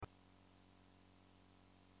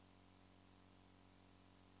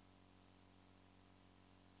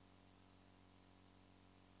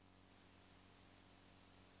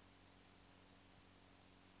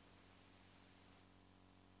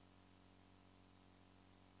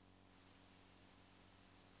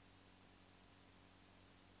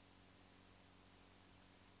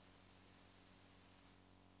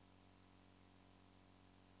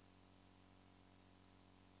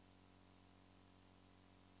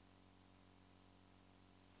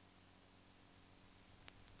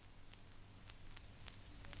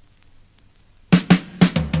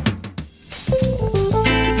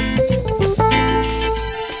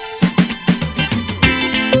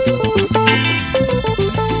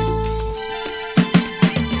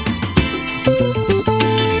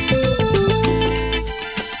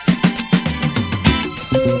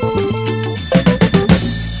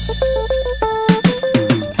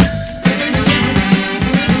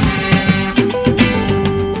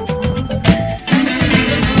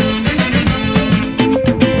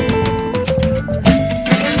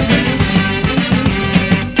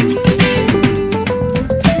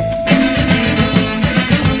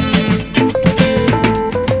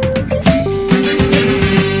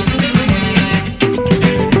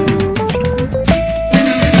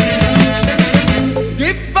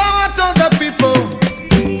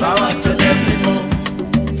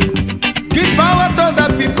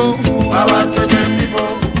Power to the people.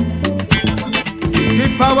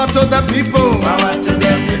 Give power to the people. Power to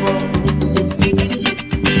the people.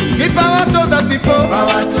 Give power to the people.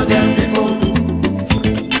 Power to the people.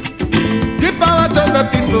 Give power to the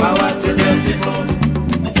people. Power to the people.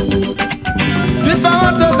 Give power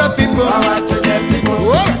to the people. Power to the people.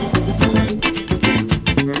 Whoa.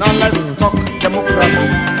 Now let's talk democracy.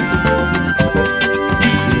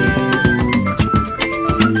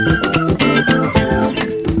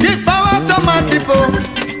 Give power to my people.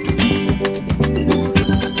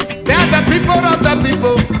 They are the people of the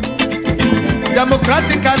people.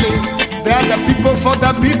 Democratically, they are the people for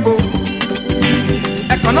the people.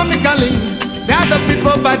 Economically, they are the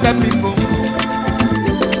people by the people.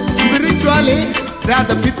 Spiritually, they are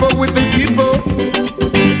the people with the people.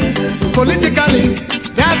 Politically,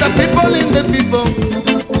 they are the people in the people.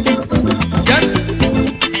 Yes,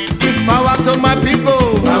 give power to my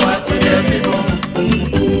people. Power to the people.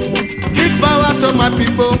 Give power to my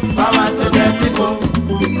people. Power to the people.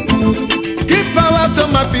 Give power to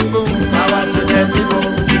my people. Power to the people.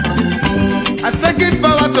 I say give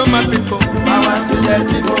power to my people. Power to the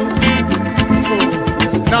people. So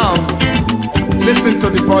now, listen to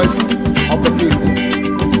the voice of the people.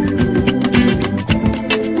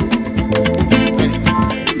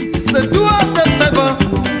 So do us the favor,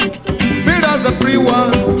 build us a free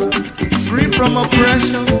world, free from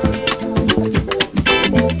oppression.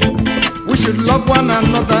 We should love one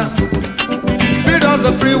another, build us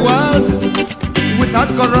a free world without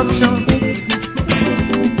corruption.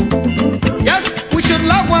 Yes, we should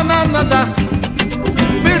love one another,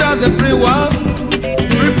 build us a free world,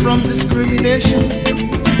 free from discrimination.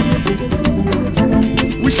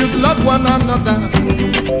 We should love one another,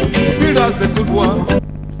 build us a good world.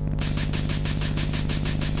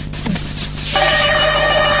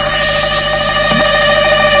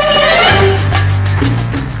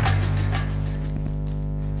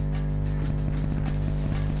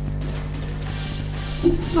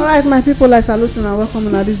 Alright, my people, I salute and welcome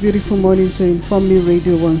on this beautiful morning to Inform Me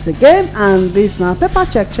Radio once again. And this now paper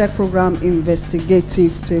check program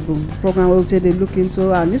investigative table program where we take a look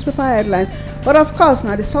into our newspaper headlines. But of course,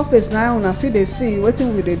 now the surface now on a feel they see what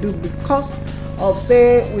thing we they do because of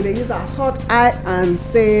say we they use our third eye and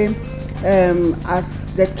say as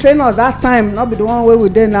the trainers that time not be the one way we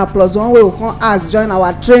did now plus one way we can add join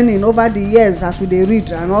our training over the years as we they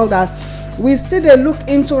read and all that. We still dey look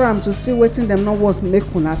into am to see wetin dem no want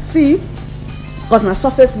make una see because na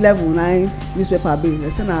surface level na newspaper be they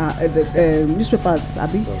say na newspapers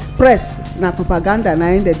abi press na propaganda na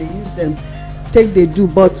im dem dey use dem take dey do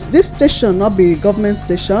but this station no be government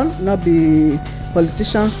station no be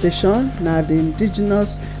politician station na the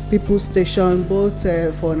indigenous people station both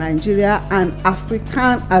for Nigeria and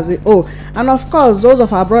African as a whole and of course those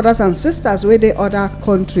of our brothers and sisters wey dey other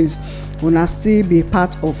countries una still be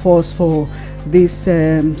part of us for this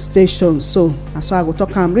station so na so I go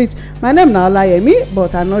talk am reach. My name na Olayemi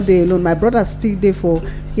but I no dey alone, my brother still dey for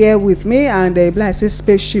here with me and like say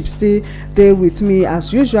spaceship still dey with me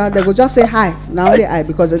as usual. They go just say hi na only I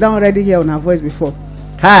because they don already hear una voice before.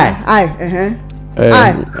 Hi. Hi. Hi.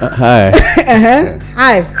 Hi.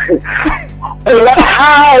 Hi. Hi,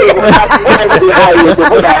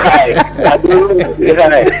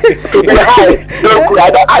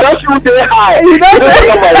 I don't shoot the high. You don't say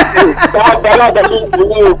hi.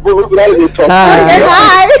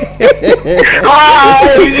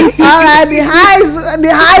 All right, the highs are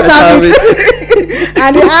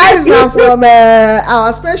and the highs are from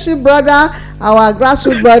our special brother, our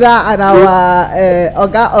grassroots brother, and our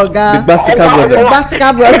Oga, the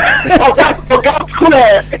Bastica brother.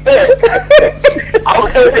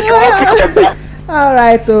 All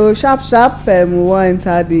right, so sharp we want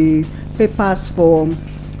enter the papers for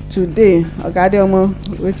today. Okay, Adeomo,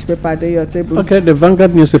 which paper dey your table? Okay, the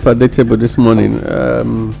Vanguard newspaper dey table this morning.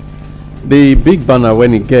 The big banner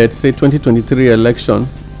when it gets say 2023 election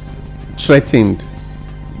threatened.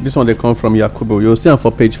 This one they come from Yakubu. You'll see on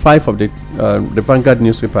for page 5 of the Vanguard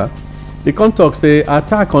newspaper. The contact say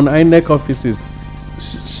attack on INEC offices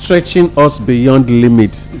stretching us beyond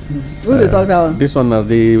limit. Who they talk that one? This one na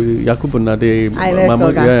the Yakubu na the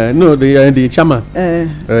the chairman.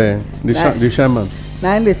 The chairman.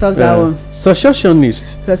 Now they talk that one.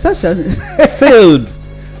 Secessionists. Failed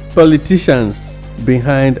politicians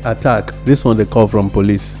behind attack. This one they call from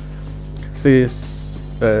police. Says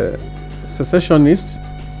secessionists,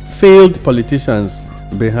 failed politicians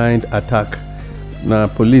behind attack. Now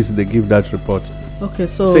police they give that report. Okay,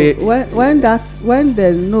 so say, when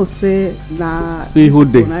they know say na see who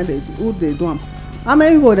they do am. How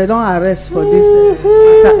many people they don't arrest for this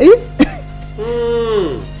matter?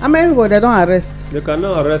 How many people they don't arrest? They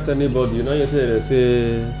cannot arrest anybody. You know, you say they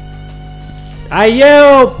say. I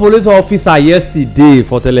hear police officer yesterday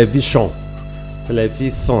for television. The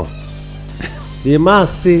man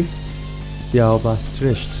say they are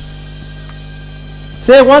overstretched.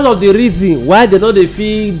 Say one of the reason why they no dey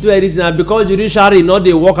fit do anything na because judiciary no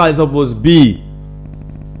dey work as e suppose be.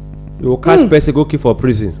 You go catch person go keep for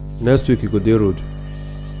prison. Next week you go dey road.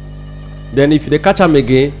 Then if they catch am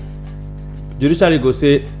again, judiciary go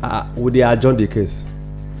say we dey adjourn the case.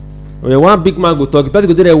 When one big man go talk, the person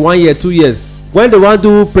go dey there 1 year 2 years. When they wan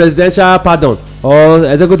do presidential pardon or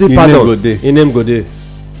executive pardon, im name go dey.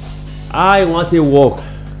 I want a work.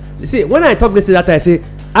 You see, when I talk this that I say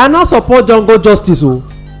I no support jungle justice o.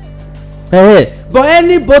 But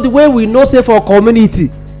anybody wey we know say for community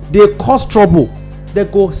dey cause trouble, they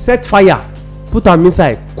go set fire, put am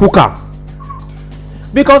inside, cook am.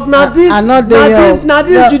 Because na this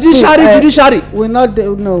judiciary. We not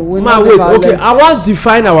no. We not wait. Okay, I wan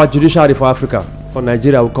define our judiciary for Africa, for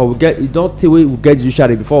Nigeria. Because we get, it don't take way we get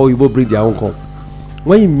judiciary before we bring their own come.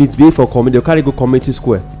 When you misbehave for community, you carry go community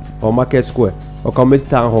square or market square or community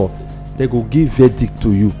town hall. They go give verdict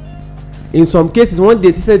to you. In some cases, when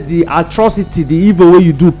they say the atrocity, the evil wey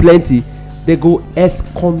you do plenty, they go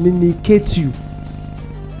excommunicate you.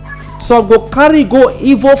 Some go carry go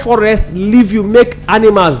evil forest, leave you, make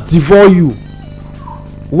animals devour you.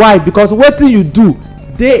 Why? Because wetin you do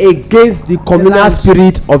dey against the communal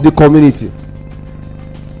spirit of the community.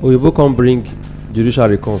 Oyibo come bring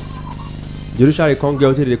judiciary come. Judiciary come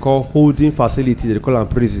get wetin they call holding facility. They call am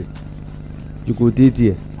prison. You go dey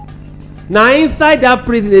there. Na inside that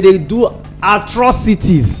prison they dey do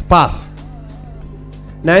atrocities pass.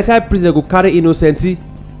 Na inside prison they go carry innocent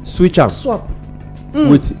switch am. Swap.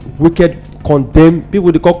 With wicked condemn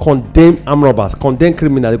people they call condemn armed robbers, condemn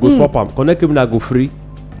criminal, they go swap am, condemn criminal go free.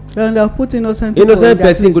 Then they'll put innocent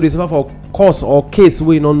person go dey suffer for cause or case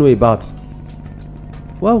wey you no know about.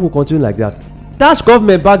 Why we continue like that? Dash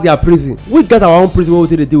government back their prison. We get our own prison wey we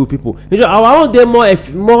take dey deal with people. Our own dey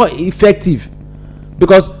more effective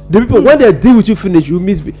because the people when they deal with you finish, you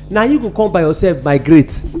miss. Now you go come by yourself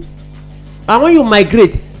migrate, and when you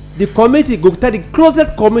migrate, the community go tell the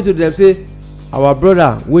closest community to them say, our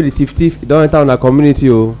brother wey the thief he don enter una community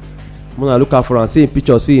o. Una look out for am, see him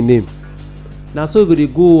picture, see him name. Na so go dey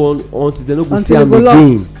go on until they no go see am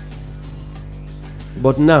again.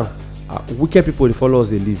 But now wicked people dey follow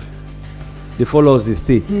us dey live, dey follow us dey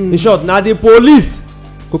stay. In short, na the police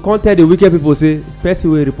go come tell the wicked people say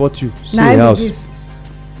person wey report you see your house.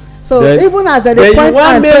 So then, even as dem dey point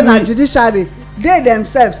hand say na judiciary, they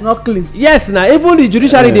themselves not clean. Yes, na even the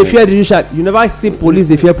judiciary dey fear the judiciary. You never see police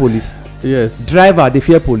dey fear police. Yes. Driver dey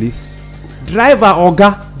fear police. Driver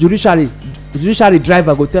oga judiciary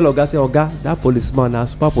driver go tell oga say oga that policeman na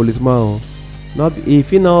super policeman o. Not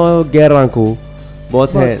if he no get rank o,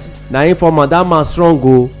 but na informer that man strong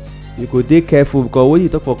o. You go dey careful because when you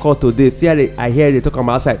talk for court today, see I hear they talk am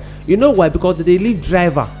outside. You know why? Because they leave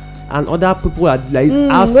driver and other people are like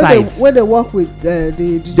outside. When they work with the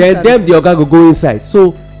judiciary. Then them the oga go inside.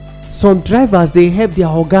 So some drivers dey help their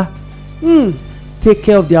oga. Take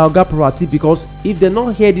care of their oga property because if they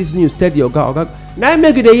not hear this news tell the oga now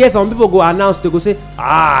make you dey hear some people go announce, they go say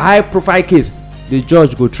high profile case, the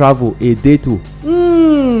judge go travel a day to.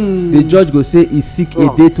 The judge go say he sick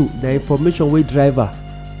a day to. The information wey driver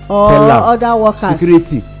or tell am, other workers,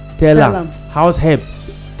 security tell am, house help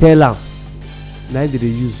tell am, na they dey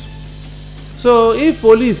use. So if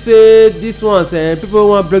police say this ones people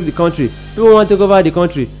wan break the country, people wan take over the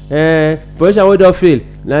country, politician wey don fail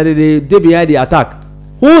na they dey behind the attack,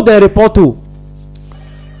 who dem report to?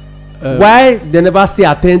 Why they never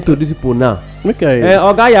still attend to these people now?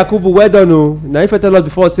 Oga Yakubu, well done o. Na if you tell us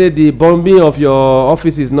before say the bombing of your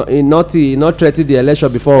office is not threaten the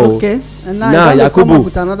election before o. Okay, and now Yakubu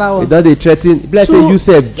with another one. He don dey threaten. Like say you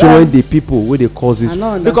sef join the people wey dey cause this.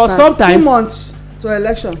 Because sometimes 2 months to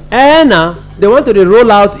election. Na they want to dey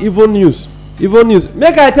roll out evil news.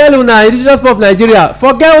 Make I tell you now, indigenous people of Nigeria,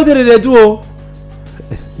 forget wetin they dey do o.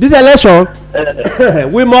 This election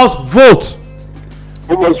we must vote.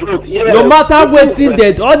 No matter wetin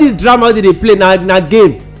dey, all this drama dey play na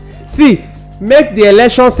game. See, make the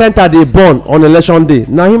election center dey burn on election day.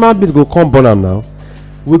 Na human beings go come burn am now.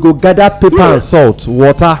 We go gather paper and salt,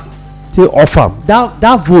 water, take off am.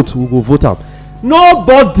 That vote we go vote am.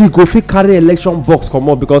 Nobody go fit carry election box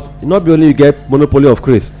comot because not be only you get monopoly of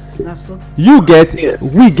craze. You get,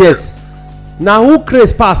 we get. Na who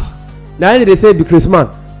craze pass? Na him dey say be craze man.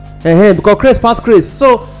 Because craze pass craze.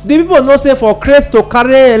 So the people know say for craze to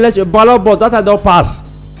carry election ballot box, that don pass.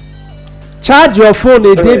 Charge your phone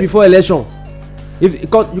a day before election. if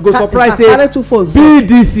because you go surprise carry say two phones.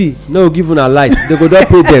 BDC no give una light they go don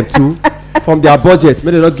pay them too from their budget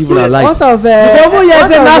make they no give una light. What of you go even hear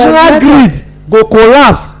say national grid go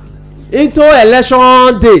collapse into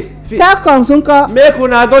election day. Telcoms nko. Make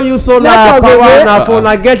una go use solar Network go power dey. na phone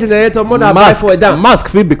na get generator more na buy for down. Mask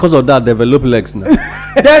fit because of that develop legs now.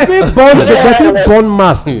 They fit burn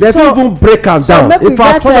mask they fit even break am down make if we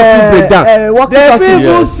our get, product fit break down they fit even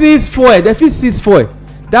Yes. seize fuel they fit seize fuel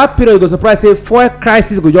that period you go surprise say fuel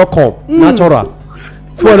crisis go just come natural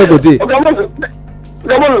fuel no go dey.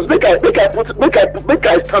 Make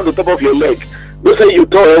I stand on top of your leg. No say you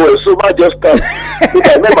don't well, so much just stand.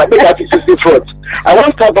 Make I fix the front. I want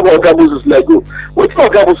to talk about Ogabo's Lego. What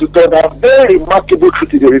Ogabo's done a very remarkable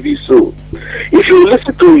truth in the review. So, if you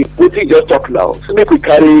listen to it, what he just talk now, so make we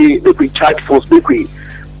charge force, make we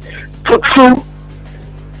put through.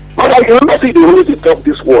 But I remember saying they always talk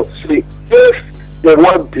this word. Say, if they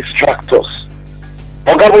want distract us,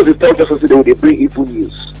 Ogabo's is telling us that they will bring evil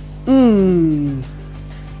news.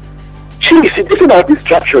 Jeez, this is not a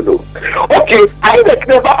distraction though. Okay, I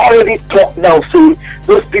never already talk now, say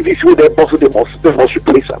those PVC with their boss, they must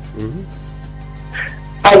replace them.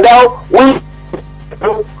 And now we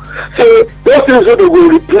say those things that they will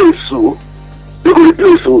replace you.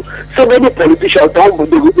 So many politicians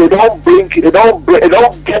they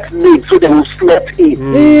don't get names, so they will slot in.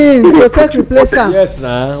 To take replace am. yes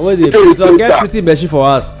na wey dey put some get pretty machine for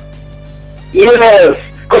us. Yes,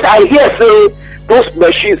 because I hear say those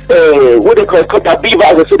machines, what they call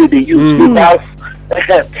beavers, so they use beavers.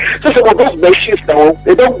 So some of those machines now,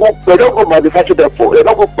 they don't go manufacture them for, they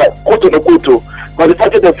don't go to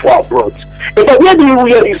manufacture them for abroad. If I where do you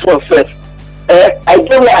hear this one first? I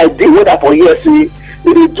get what I did when I for here see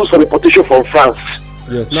they do some importation from France.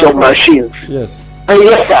 Yes, some machines. yes.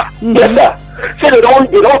 Yes, sir. Yes, sir. So they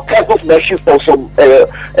don't test those machines from some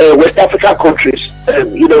West African countries.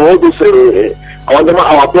 You know, all those our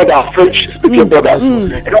brother, our French speaking brothers.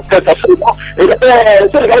 They don't test us. So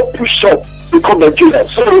they don't push up become Nigerian.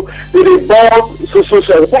 So they born so.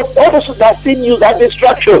 But also that still use as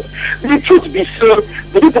distraction. The truth be so,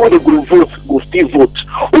 the people when they go vote go still vote.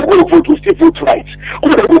 Who go vote will still vote right. Who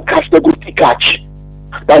they go catch they go still catch.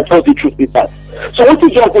 That's just the truth be that. So what you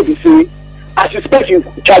just go to say, as you expect you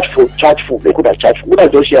charge phone, they could have charged phone. What I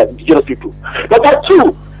just share indigenous people. Number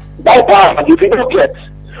two, buy power bank. If you don't get,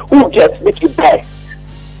 who gets make you buy?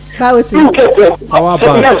 Buy wetin? Who get Power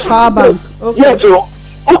bank. Yes, Power bank. Okay. Yes, so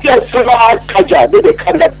who get solar charger? They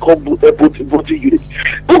carry that come voting unit.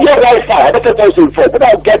 Who get Wi-Fi? I don't tell you before. But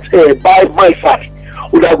I get buy Wi-Fi.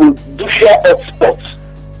 Would I will do share hotspots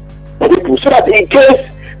for people so that in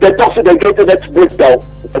case they talk to them get the next breakdown,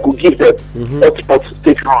 I could give them hotspots to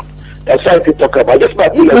take run. That's why I talk about. Just my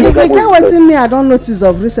You get wetin me I don notice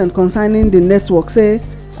of recent concerning the network say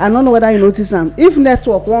I don't know whether you notice am if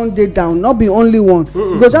network wan dey down not be only one e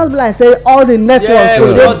go just be like say all the networks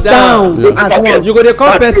go dey down at once. You go dey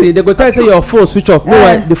call person they go tell you say your phone switch off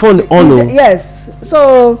meanwhile the phone on o. Yes,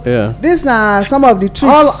 so this na some of the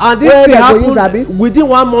tricks wey dem go use abi. Within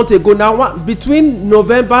 1 month ago na between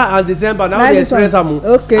November and December na we dey experience am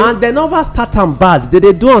o. And dem never start am bad they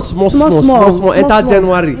dey do am small enter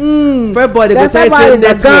January. February they go tell you say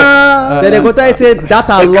network then they go tell you say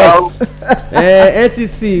data loss.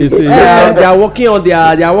 NCC they are working on they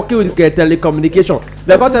are working with telecommunication.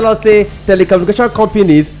 They go tell us say telecommunication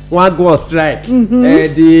companies wan go on strike.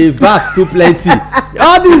 The VAT too plenty.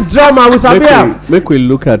 All this drama we sabi am. Make we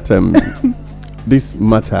look at this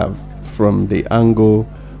matter from the angle.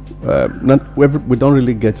 We don't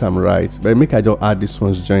really get them right, but make I just add this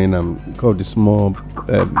one's join them called the small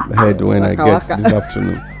head when I get this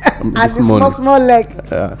afternoon. And the small leg.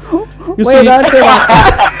 You see,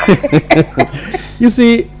 you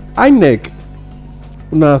see, INEC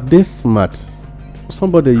now this smart.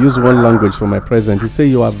 Somebody use one language for my president. He say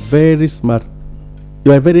you are very smart.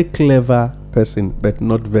 You are a very clever person, but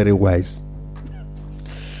not very wise.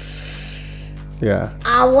 Yeah.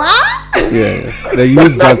 What? Yes, they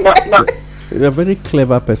use that. You're a very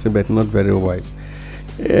clever person, but not very wise.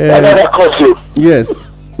 Yes.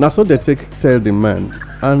 Now, so they tell the man,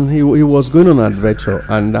 and he was going on an adventure,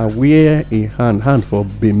 and wear a hand for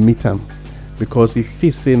be meet him, because if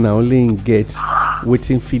he say now only in get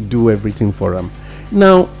waiting fi do everything for him.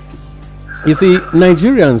 Now, you see,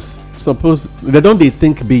 Nigerians suppose they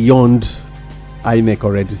think beyond INEC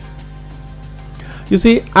already. You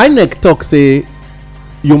see, INEC talk say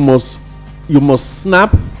you must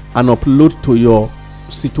snap and upload to your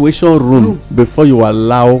situation room before you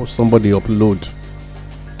allow somebody upload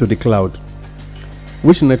to the cloud.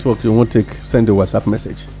 Which network you want to send a WhatsApp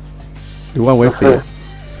message? The one where fail.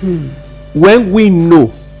 When we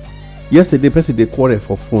know yesterday person dey quarrel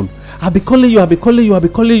for phone. I be calling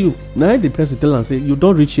you. Now the person tell am say you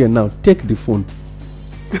don reach here now, take the phone.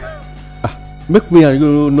 Make me and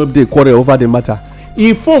you no dey quarrel over the matter.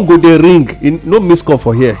 If phone go dey ring, no miss call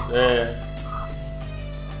for here.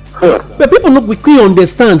 But people no quickly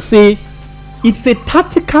understand say it's a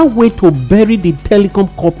tactical way to bury the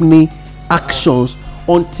telecom company actions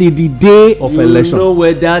until the day of election. You know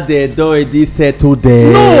whether they don already settle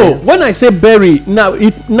there. No, when I say bury, now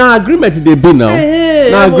agreement dey be now.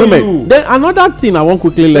 Na agreement. Then another thing I wan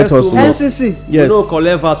quickly let us know. NCC. Yes. You no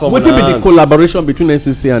collect VAT from wetin be the collaboration between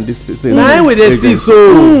NCC and this person? na we dey see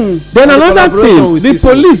so. Then another thing, the so.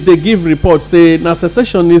 police dey give report say na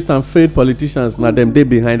secessionists and failed politicians na dem dey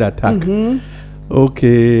behind attack.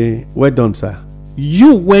 Okay, well done, sir.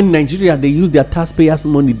 You, when Nigeria dey use their taxpayers'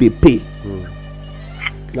 money dey pay.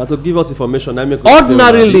 Na to give us information.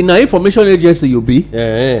 Ordinarily na information agency you be.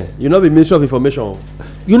 You no be Ministry of Information.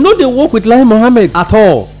 You no dey work with Lai Mohammed At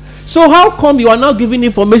all. so how come you are now giving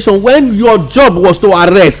information when your job was to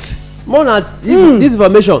arrest? More na this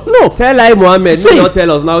information. No. Tell Lai Mohammed. See, No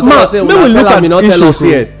tell us now. Tell ma, us say may we look at tell issues us.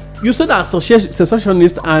 here. You said that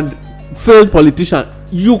secessionist and failed politician.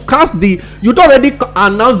 You you don already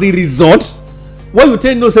announce the result. What you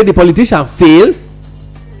tell no say the politician fail.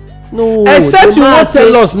 No. Except you wan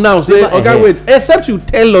tell us now say oga wait. Except you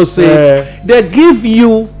tell us say they give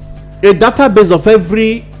you a database of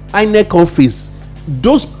every INEC office,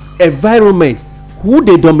 those environment, who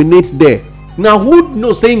dey dominate there. Now who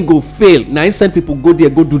know saying go fail? Now he send people go there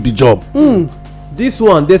go do the job. This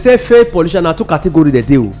one they say failed politician na two category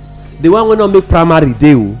dey o. The one wey no make primary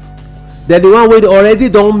dey o. Then the one wey already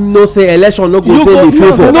don know say election no go dey in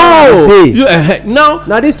favour. Now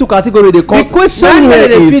na these two category dey come. The question here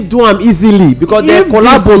they is fit do am easily because they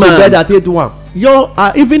collaborate together take do am.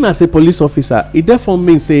 Even as a police officer, it therefore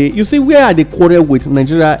means say you see where are the quarrel with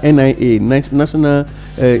Nigeria NIA, National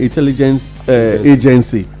Intelligence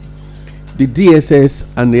Agency, the DSS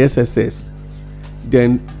and the SSS,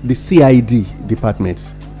 then the CID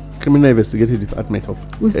department, Criminal Investigative Department of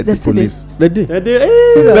the police. They did.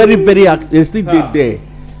 They still did there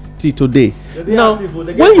till today. Now,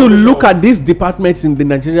 when you look at these departments in the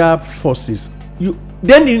Nigeria forces,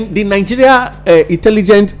 then in the Nigeria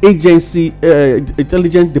Intelligence Agency,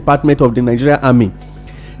 Intelligence Department of the Nigeria Army.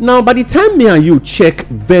 Now, by the time me and you check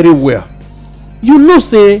very well, you know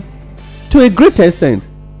say to a great extent,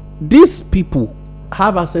 these people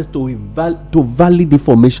have access to valid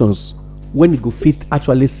informations when you go fit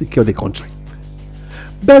actually secure the country.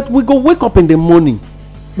 But we go wake up in the morning,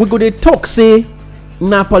 we go dey talk say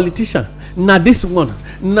na politician, na this one,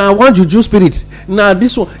 na one juju spirit, na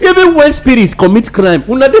this one. Even when spirit commit crime,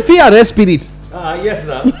 una dey fit arrest spirit. Yes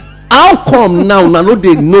na. How come now una no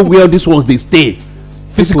dey know where these ones dey stay?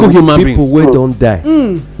 Physical human beings. People wey don die,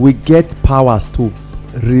 we get powers to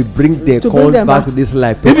bring them back to this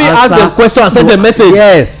life. If you ask them question and send them message.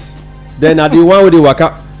 Yes. Then na the one wey dey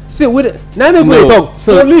waka. See, na make we talk.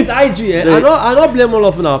 Police, IG, I no blame all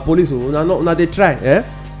of una police. Una dey try,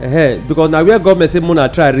 because na where government say una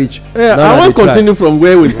try reach. I wan continue from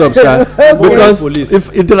where we stop, sir. Because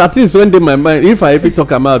if there are things when dey my mind, if I even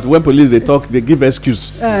talk am out, when police dey talk, they give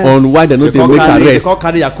excuse on why they no dey make arrest.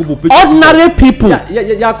 Ordinary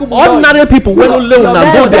people wey no lay una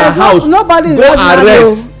go their house, go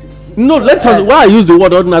arrest. No, let us. Why I use the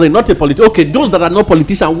word ordinary, not a politician. Okay, those that are not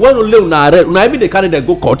politicians, when only una arrest, una even they carry them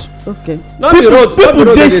go court. Okay. People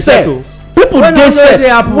dey say. People dey say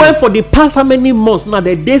when for the past how many months now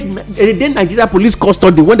they dey Nigeria police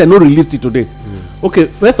custody when they no released it today. Okay,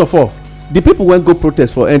 first of all, the people when go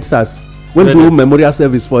protest for EndSARS, when do memorial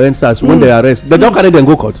service for EndSARS, when they arrest, they don't carry them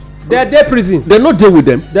go court. They are there prison. They no deal with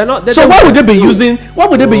them. So why would they be using? Why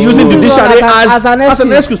would they be using judiciary as an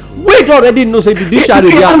excuse? We already know say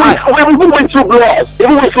judiciary they are high. Even whistleblowers.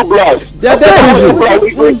 They are there prison.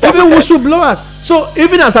 Even whistleblowers. So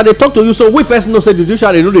even as I dey talk to you, so we first know say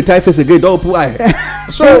judiciary no dey tie face again. Don't open eye.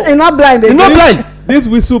 So e not blind. E not blind. This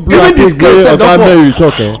whistleblower even this case sef don fall. You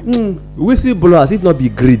talk whistleblowers if not be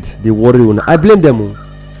greed dey worry una. I blame them.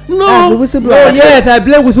 No. Yes, I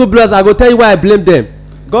blame whistleblowers. I go tell you why I blame them.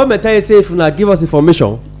 Government tell you say if una give us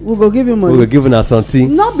information, we go give you money. We go give una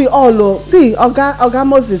something. Not be all o. See, oga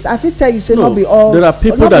Moses, I fit tell you say not be all. There are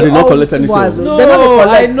people that did not collect anything. No,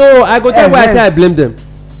 I know. I go tell you why I say I blame them.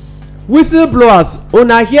 Whistleblowers,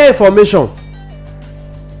 una hear information.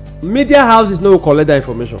 Media houses no go collect that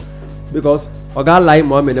information because oga Lai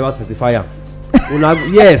Mohammed never certify am.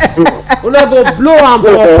 Yes, una go blow am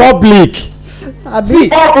for public. See,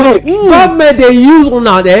 government dey use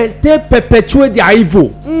una there take perpetuate their evil.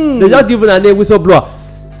 They just give una name whistleblower.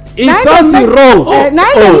 is something wrong. na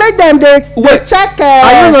dem make dem dey check.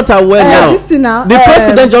 Are you not aware now? This thing now. The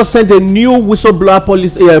president just sent a new whistleblower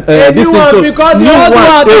policy. A new one because the old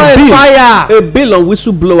one don expire. A bill on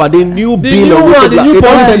whistleblower. The new bill on whistleblower. The new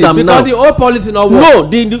policy because the old policy not work. No,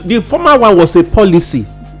 the former one was a policy.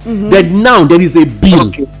 Then now there is a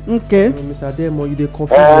bill. Okay. Mr. Ademo, you dey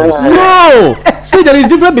confuse us. No, see there is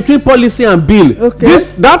difference between policy and bill. Okay.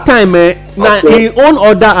 That time na him own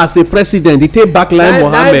order as a president he take back Lai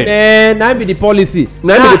Mohammed. Na be the policy.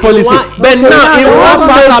 Na be the policy. But now he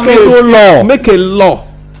wan make a law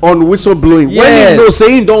on whistleblowing. Yes. When he know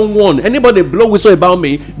say he don warn anybody blow whistle about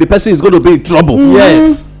me, the person is going to be in trouble.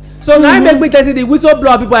 Yes. So now make me tell you the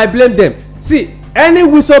whistleblower people, I blame them. See, any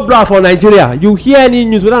whistleblower for Nigeria, you hear any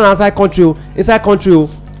news whether na inside country,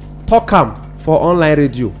 talk am for online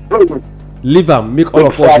radio. Leave am, make all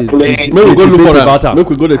of us Make we go look for about am. Make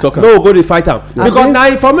we go dey talk am. No, go dey fight am. Because na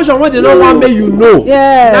information wey they no wan make you know.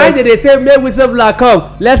 Yes. Now they say make whistleblower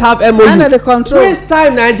come, let's have MOU. Under the control. Which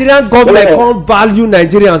time Nigerian government come value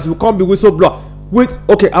Nigerians will come be whistleblower?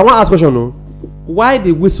 Okay, I wan ask question o. Why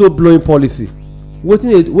the whistleblowing policy?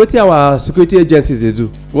 Wetin our security agencies dey do?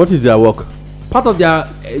 What is their work? Part of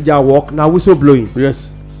their work na whistleblowing.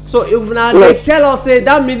 Yes. So if na dey tell us say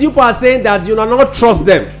that means you people are saying that you not trust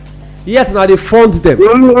them. Yes, na dey fund them.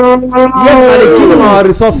 Yes, na dey give them our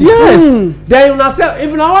resources. Yes. Then una say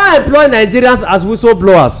if una wan employ Nigerians as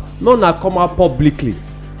whistleblowers, no na come out publicly.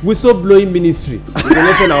 Whistleblowing ministry you go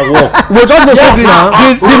know say na work. We just know say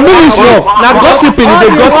the ministry na gossiping e dey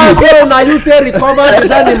gossip. all the ones wey una use say recover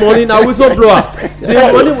inside the money na whistleblower. The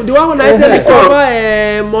one wey una use say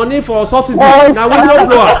recover money for subsidy na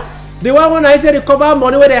whistleblower. The one wey una use say recover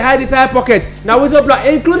money wey dey hide inside pocket na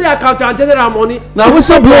whistleblower, including accountant general money Na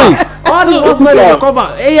whistleblowing. all the ones wey dey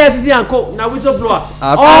recover AFCC and co na whistleblower.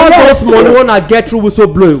 All those money wey una get through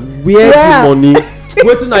whistleblowing where the money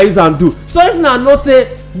wetin una use am do. So if una know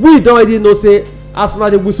say we don already know say as una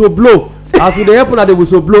dey whistleblow, as we dey help una dey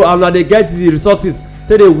whistleblow and una dey get the resources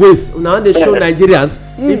take dey waste, una dey show Nigerians,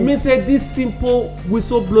 it mean say this simple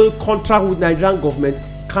whistleblowing contract with Nigerian government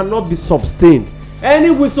cannot be sustained. Any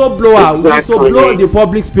whistleblower in the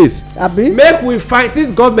public space, make we find,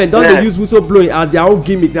 since government don dey use whistleblowing as their own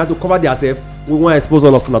gimmick na to cover theirself, we wan expose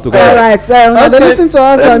all of una together. Alright, una dey lis ten to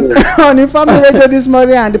us on Informe Radio this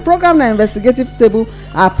morning, and the program na investigative table,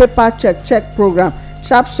 our paper check program.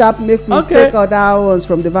 Sharp make we take other ones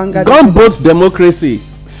from the Vanguard. Gunboat democracy,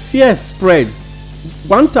 fear spreads.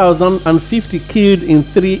 1,050 killed in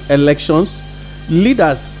 3 elections.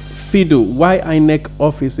 Leaders fiddle why INEC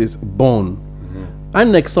offices burn.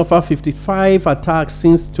 INEC suffer 55 attacks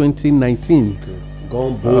since 2019.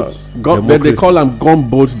 Gunboat they call them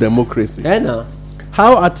gunboat democracy.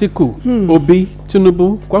 How Atiku, Obi,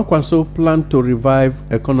 Tinubu, Kwankwaso plan to revive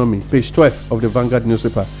economy. Page 12 of the Vanguard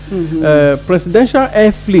newspaper. Presidential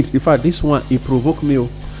air fleet. In fact, this one, it provoked me.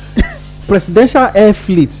 Presidential air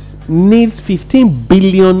fleet needs 15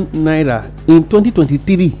 billion naira in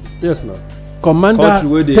 2023. Yes, no. Commander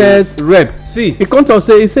tells Rep. See, it comes to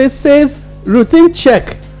say, it says routine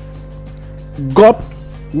check. GOP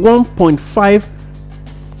 1.5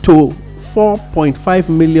 to $4.5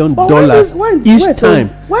 million each time.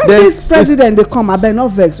 When this president dey come, abeg no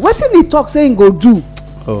vex. Wetin he talk say he go do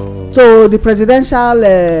to the presidential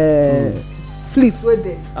fleet wey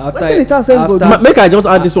dey? Wetin he talk say he go do? Make I just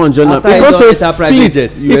add this one, Jonah. Because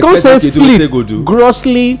say fleet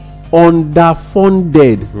grossly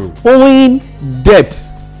underfunded, owing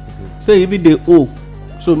debts. Say even they owe,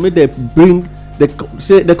 so make they bring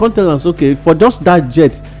the content. Okay, for just that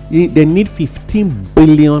jet they need 15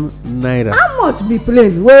 billion naira. How much be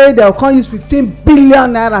plane wey dem come use 15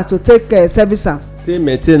 billion naira to take service am? take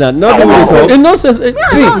maintenance not be way talk. In no sense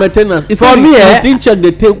see maintenance. For me routine check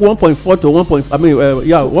dey take 1.4 to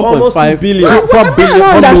 1.5 billion. $4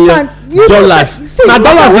 billion dollars. Na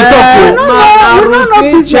dollars you talk o. Na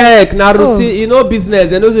routine check na routine e no business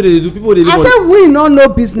dem know say dey do people dey live on. I say we no know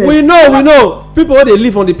business. We know people wey dey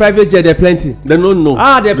live on the private jet dey plenty. Dem no know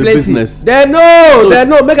the business. Dem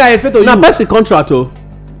know make I explain to you. Na person contract o.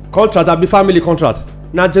 Contract abi family contract.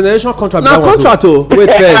 Na generation contract. Na contract o. Wait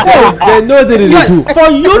first. They know they dey do. For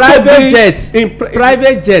you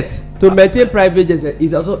private jet to maintain private jet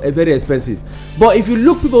is also very expensive. But if you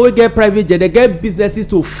look people wey get private jet, they get businesses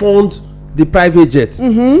to fund the private jet.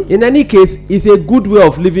 In any case, it's a good way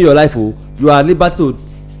of living your life. You are liberty to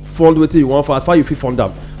fund wetin you want for as far you fit fund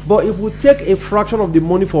am. But if we take a fraction of the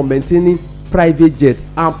money for maintaining private jet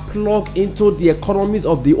and plug into the economies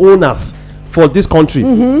of the owners for this country,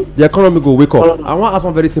 the economy go wake up. I wan ask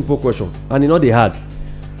one very simple question, and e no dey hard.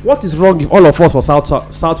 What is wrong if all of us for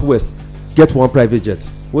southwest get one private jet,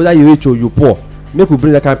 whether you rich or you poor? make we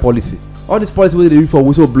bring that kind of policy. All this policy wey dey use for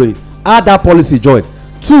whistle blowing, add that policy join.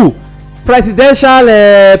 2, presidential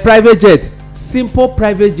private jet, simple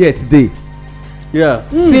private jet dey. Yeah.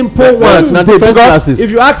 Simple ones dey, because classes.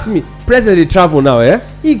 If you ask me, president dey travel now,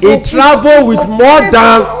 he travel with more than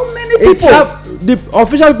so many people. The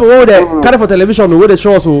official people wey dey carry for television wey dey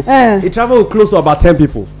show us o, he travel with close to about 10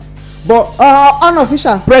 people. But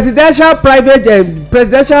unofficial presidential private jet,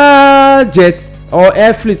 presidential jet or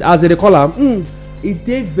air fleet as they dey call am, e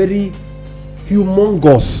dey very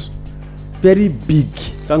humongous, very big,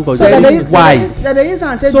 very wide. so they use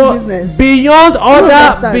am take do So business. beyond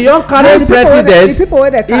other, beyond carry president, the people wey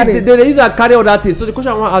dey carry they dey use am carry other things. So the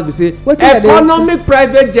question I wan ask be say, Wetin dem dey economic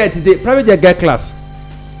private jet dey, private jet get class,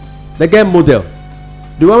 they get model.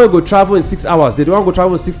 The one wey go travel in 6 hours, the one go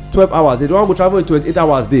travel in 12 hours, the one go travel in 28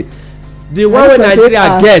 hours dey. The one wey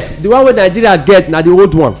Nigeria get, the one wey Nigeria get na the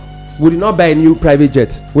old one. We did not buy a new private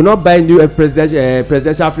jet. We not buy new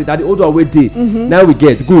presidential fleet. Na the old one wey dey. Now we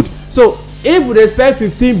get good. So if we dey spend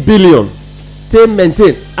 15 billion to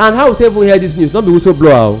maintain, and how we take even hear this news, not be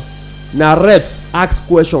whistleblower o, na reps ask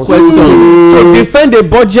questions. So defend the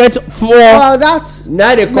budget for. well that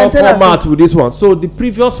Now they come out with this one. So the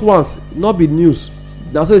previous ones not be news.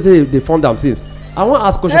 Na so they fund am since. I wan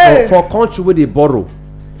ask question for country wey dey borrow.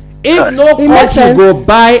 If no country go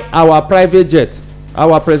buy our private jet,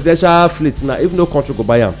 our presidential fleet, now if no country go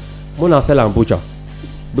buy am, mona sell am butcher,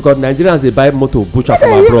 because Nigerians dey buy motor butcher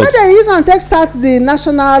from abroad. make dem use am take start the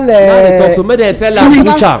national Now they talk, so make dem sell am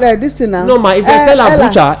butcher. this thing now No ma, if dem sell am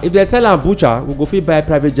butcher, if dem sell am butcher, we go fit buy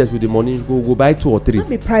private jet with the money. We go buy 2 or 3. no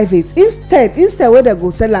be private, instead wey dem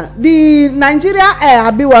go sell am the Nigeria air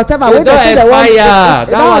abi whatever wey dem say dem wan expire.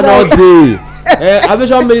 That one no dey.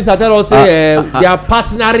 Aviation minister tell us say they are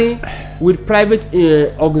partnering with private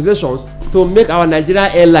organizations to make our Nigeria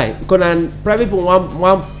airline, because na private people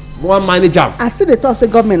wan manage am. I still dey talk say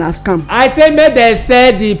government na scam. I say make dem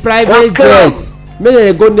sell the private jet, make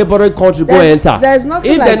dem go neighboring country go enter. There's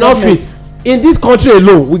nothing if like dem no government. fit, in this country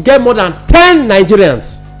alone we get more than 10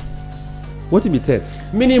 Nigerians. Wetin be 10?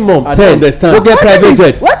 Minimum 10 understand. go get private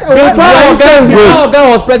jet. Before oga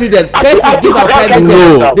was president, person give am private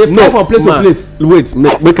jet, dey fly from place to place. Wait,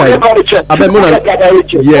 make I abeg mona.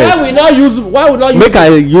 Yes. Why we not use Make I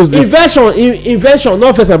use this. invention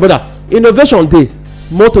not first my brother, innovation dey,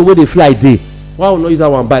 motor wey dey fly dey, why we not use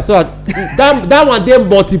that one buy, so that one dey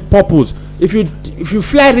multi-purpose. If you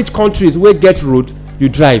fly reach countries wey get road, you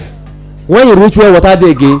drive. When you reach where water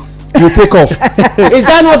dey again, you take off. Is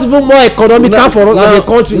that not even more economical for us as a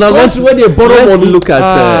country? Country wey dey borrow money. Let's look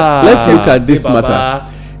at this matter.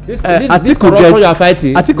 This corruption you are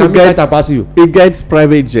fighting, it gets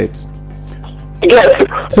private jet.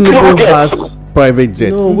 Tinubu has private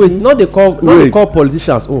jet. No wait, not dey call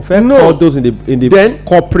politicians. Oh, fair call those in the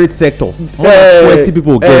corporate sector. More than 20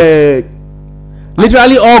 people get.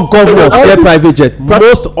 Literally all governors get private jet.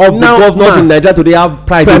 Most of the governors in Nigeria today have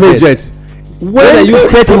private jets. When they use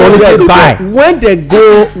state money to buy, when they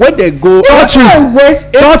go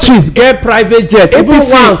churches get private jet. Even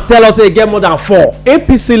once tell us say get more than 4.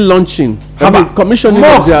 APC launching commissioning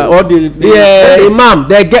of their all the imam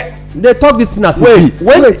they talk this thing as when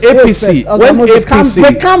APC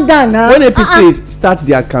calm down now. When APC start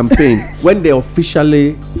their campaign, when they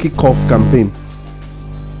officially kick off campaign,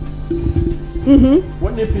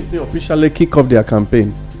 when APC officially kick off their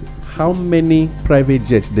campaign, how many private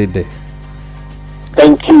jets they there?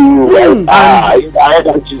 Thank you.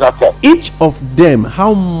 Each of them,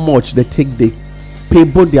 how much they take, they pay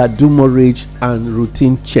both their demurrage and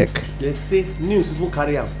routine check. They say news even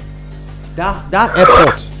carry out that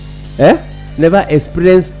airport never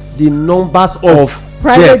experienced the numbers of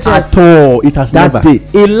private jets at all. It has that never. day.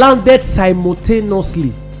 It landed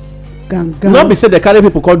simultaneously. Not be said the carry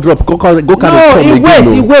people call drop go carry no,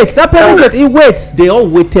 he wait that private jet he wait. They all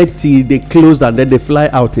waited till they closed and then they fly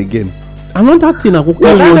out again. Another thing I go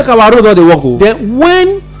call you. Make our road all dey work o. Then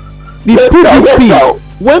when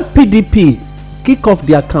PDP kick off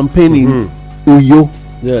their campaign in Uyo,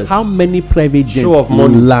 how many private jets show of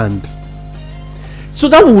money land? So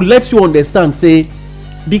that will let you understand say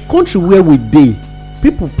the country where we dey,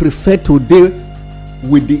 people prefer to dey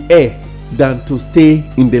with the air than to stay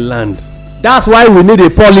in the land. That's why we need a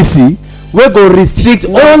policy wey go restrict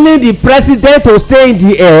only the president to stay in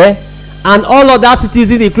the air, and all other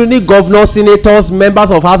citizens including governors, senators,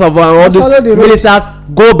 members of house of all these ministers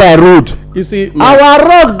go by road. You see, our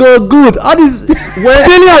road go good. All this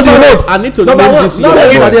stealing of the road. I need to name this.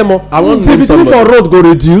 I want to for road go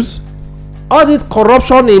reduce. All this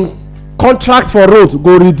corruption in contract for road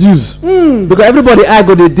go reduce. Because everybody eye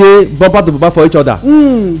go dey bumper to bumper for each other.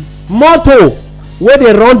 Motor wey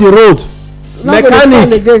dey run the road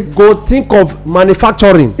mechanic go think of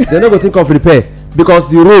manufacturing they no go think of repair because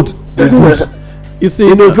the road go good. You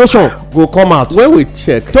see, innovation go come out. when we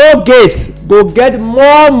check, toll gate go get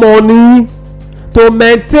more money to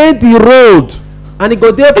maintain the road and e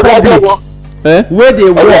go dey public wey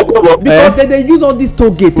dey work because dem dey use all this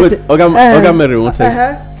toll gate. wait, Oga Mary won't take.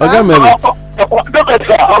 Oga Mary.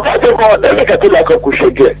 Let me get it like a cushion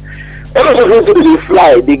again. Everything they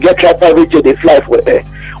fly, they get trapped every day, they fly for air.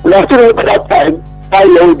 We have to remember that time, I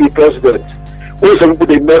will be president. When some people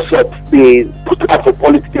they mess up, they put up for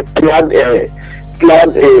politics, they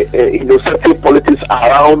plan certain politics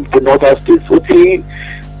around the northern states. What he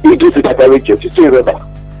do to that region, you still remember?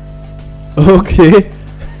 Okay.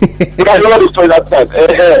 I know the story that time.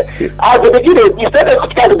 At the beginning, he said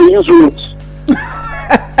that they use roads.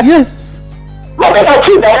 Yes. Like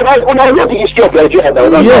when I know the history of Nigeria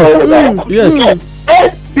now. Yes.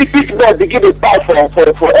 Big men begin to buy for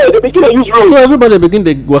they begin to use roads. So everybody begin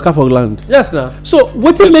to work for land. yes na. So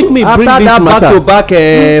what will make me bring after this that matter? back to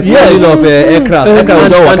back falling of aircraft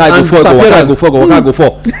don waka go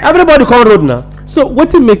fall everybody come road na. So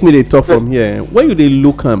what will make me dey talk from here? When you dey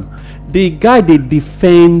look am, the guy dey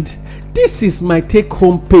defend. This is my take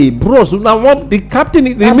home pay, bros. Now what the captain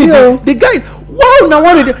is the guy. Wow, now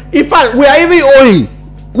what? In fact, we are even owing,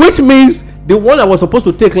 which means the one I was supposed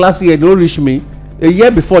to take last year don't reach me. A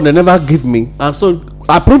year before they never give me, and so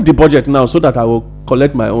I approve the budget now so that I will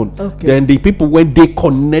collect my own. Okay. Then the people when they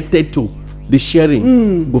connected to the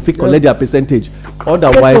sharing go fit collect their percentage.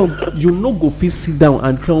 Otherwise, you no go fit sit down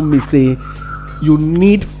and tell me say you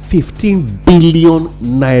need 15 billion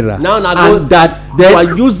naira Now, and that they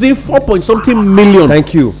are using 4.something million.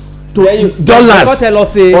 thank you. Dollars tell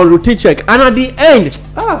us say on routine check, and at the end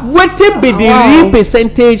wetin be the real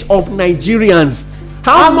percentage of Nigerians?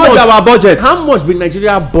 how much our budget. How much be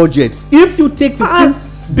Nigeria budget if you take 15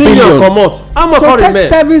 billion comot how much come to take remain.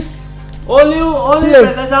 service only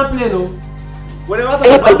plane. presidential plane o. we never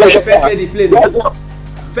talk about the first lady plane o.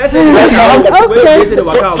 first lady Okay. wey dey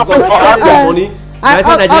waka because all the money na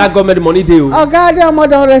say Nigeria government money dey o. oga adeomo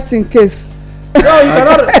don rest in case. no you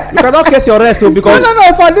cannot case your rest o because.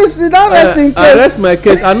 no for this you don rest in I case. rest my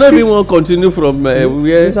case. I no even wan continue from where.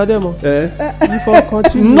 Mr. Ademo you for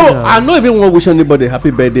continue No, now. I no even wan wish anybody happy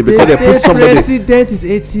birthday because they they put say somebody. president is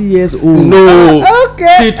 80 years old. No.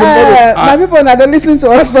 Okay, See, tomorrow, my people na dey lis ten to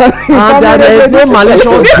us on and there is no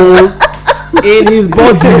malicious bone in his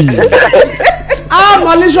body. how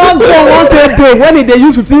malicious bone wan take dey when e dey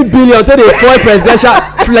use 15 billion take dey fuel presidential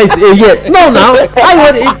flight a year. No now how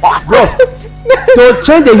you wan bros to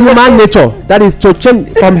change the human nature, that is to change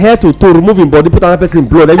from hair to toe, remove him body, put another person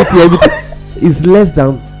blood, everything is less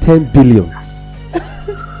than 10 billion.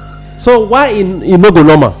 So why in no go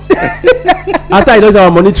normal after he does our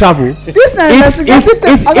money travel? this na investigative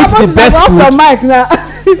it's the best off food. your mic na.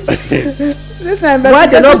 This na investigative. Why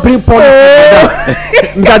they not bring policy?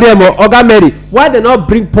 Mr. Ademo, Oga Mary, why they not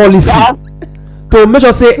bring policy to make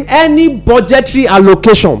sure say any budgetary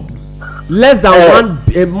allocation less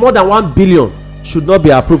than more than 1 billion should not be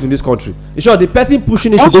approved in this country? In short, the person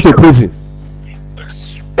pushing it should go to prison.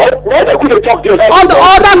 All the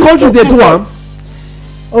other countries they do am.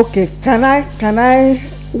 Okay, can I?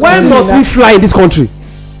 When must we fly in this country?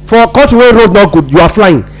 For a country where road not good, you are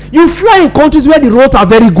flying. You fly in countries where the roads are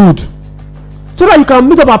very good, so that you can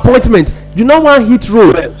meet up appointment. You no wan hit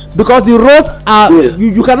road because the roads are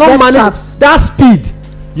you cannot manage that speed.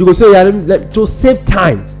 You go say to save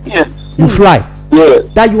time. You fly.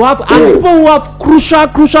 That you have and people who have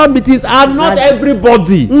crucial meetings are not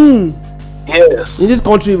everybody. Yes. In this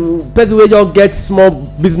country, person wey just get small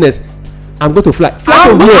business I'm going to fly.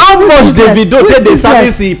 How much Davido take dey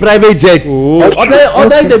service him private jet?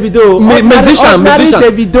 Other Davido, musician.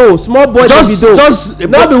 Davido, small boy Davido.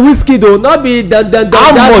 Not be Whiskey though, not be the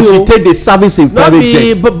how much he take dey service him private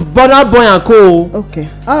jet? Not be Burna Boy and co. Okay,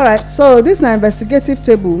 all right. So this na investigative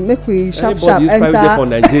table. Make we sharp enter. For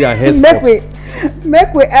Nigeria,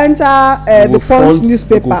 make we enter the Punch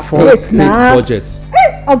newspaper. Wait na. Budget.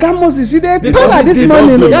 Oga Moses, you dey bother this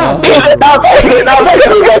morning. Now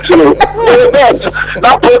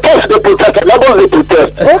protest.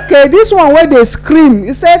 Okay, this one wey dey scream,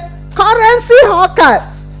 e say currency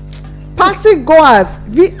hawkers, party goers,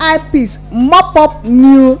 VIPs mop up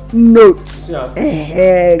new notes. We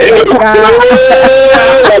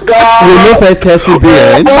no fit tell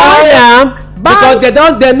CBN. Because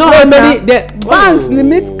they know how many banks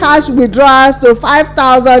limit cash withdrawals to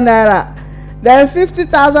 5,000 naira. Then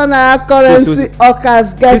 50,000 naira currency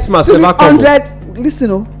hawkers get 300.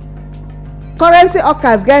 Listen o, currency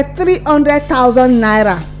hawkers get 300,000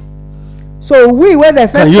 naira so we wey dey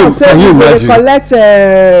first talk say we go dey collect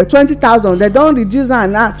 20,000 dem don reduce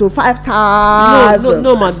am now to 5,000.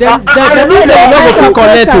 no man dem no say we no go fit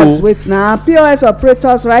collect o. wait na pos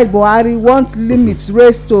operators right buhari want limits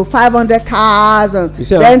raised to 500,000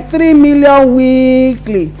 then 3 million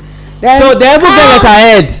weekly. So they even get it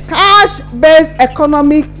ahead. Cash based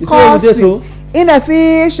economic costly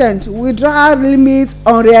inefficient withdrawal limits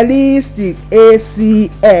unrealistic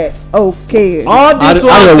ACF. Okay. All this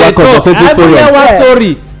one dey talk everywhere one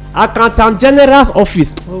story. Accountant general's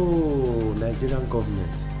office. Oh, Nigerian government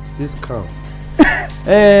this calm.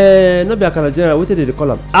 No be accountant general wetin dey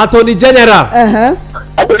call am attorney general.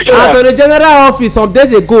 Attorney general office some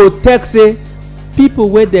days ago text say people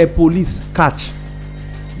wey the police catch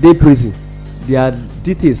dey prison their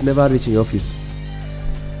details never reach in office.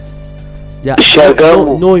 There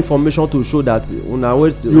no information to show that una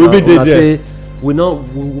say we've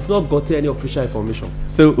not got any official information.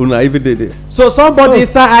 So una even dey there. So somebody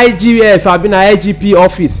inside IGF abi na IGP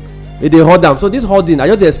office dey hold am. So this holding I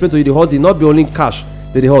just dey explain to you the holding not be only cash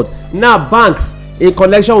dey hold. Now banks in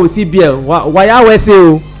connection with CBN wire wese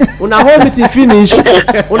o una hold meeting finish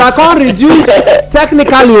una come reduce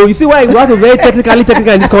technically o you see why we have to very technical in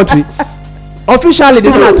this country. Officially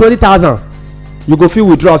this na 20,000 you go fit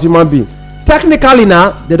withdraw as human being. Technically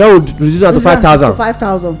now they don reduce am to 5,000. to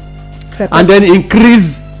 5,000 and then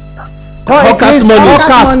increase hawkers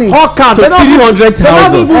money hawkers to 300,000. they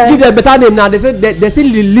don't even give them better name now. They say they still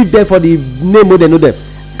leave them for the name wey they know them.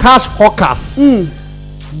 Cash hawkers.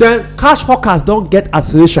 Then cash hawkers don get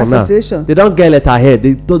association now. They don get letterhead.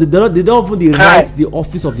 They don't even write the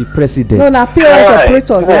office of the president. No na POS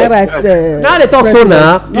operators na write. Now they talk so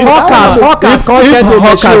now. Hawkers come get to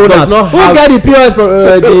the shareholders. Who get the POS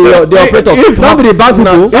the operators? No be the bank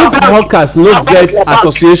people. If hawkers no get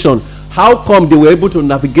association, how come they were able to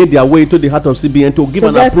navigate their way to the heart of CBN to give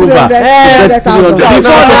an approval to get 300,000?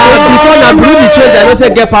 Before na bring the change I know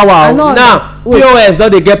say get power. Now POS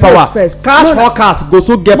don dey get power. Cash hawkers go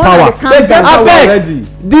so get power. Abeg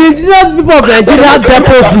the indigenous people of Nigeria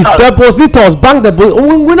depositors bank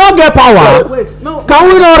we no get power. Can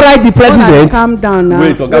we not write the president? Calm down now.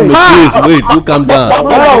 Wait you calm down.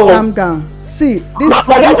 Calm down. See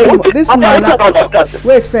this man.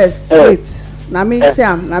 Wait first. Wait. Na me say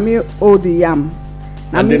am na me hold the yam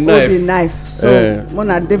na me hold the knife so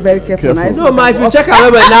una dey very careful. No ma if you check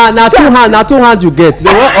am well na two hand you get.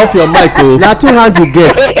 They wan off your mic o. Na two hand you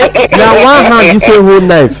get. Na one hand you still hold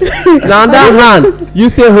knife na another hand you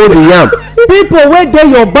still hold the yam. People wey dey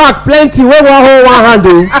your back plenty wey wan hold one hand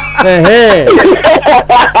o.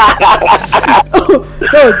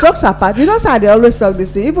 No jokes apart you know say I dey always talk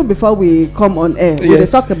this thing even before we come on air. We dey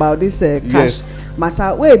talk about this cash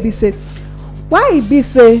matter wey be say why e be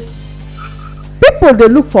say people dey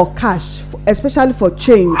look for cash especially for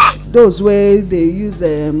change those wey dey use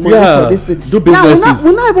money for this thing. Do businesses. Now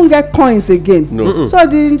we no even get coins again. No. So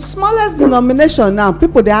the smallest denomination now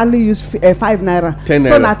people dey only use 5 naira. 10 naira.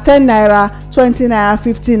 So na 10 naira 20 naira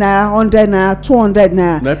 50 naira 100 naira 200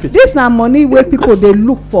 naira. This na money wey people dey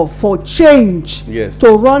look for change. Yes.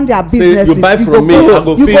 To run their businesses. You buy from me I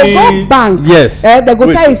go you go bank. Yes. They go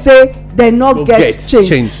tell you say they no get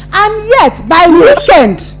change and yet by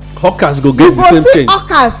weekend hawkers go get the same change. you go see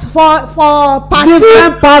hawkers for party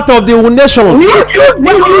different part of the nation.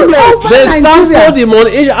 They sample the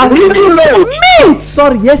money mint.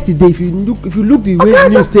 Sorry yesterday if you look the way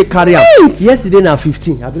news take carry am yesterday na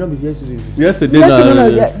 15 abi no be yesterday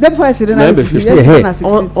day before yesterday na 15 yesterday na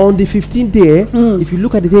 16 on the 15th day if you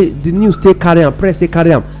look at the news take carry am press take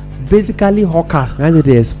carry am basically hawkers na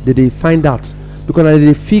they find out because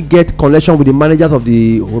they fit get connection with the managers of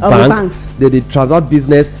the banks. They transact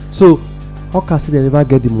business. So hawkers say they never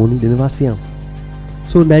get the money, they never see them.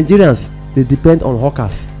 So Nigerians they depend on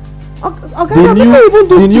hawkers.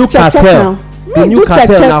 The new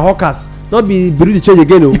cartel na hawkers. Not be bureau de change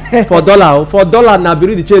again o. For dollar na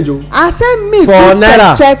bureau de change o. I say me for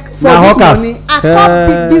naira check for this money. I call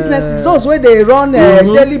big businesses those wey dey run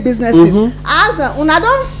daily businesses. Ask una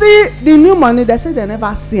don see the new money they say they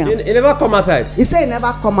never see am. E never come outside. He say e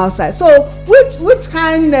never come outside. So which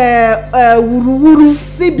kind wuru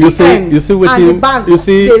CBN and the banks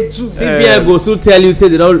dey do. CBN go soon tell you say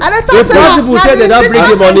they don. And they talk say possible say they don bring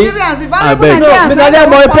the money.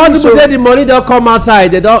 Possible say the money don come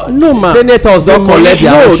outside. They don. No man. Senators don collect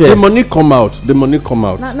their share. The money come out.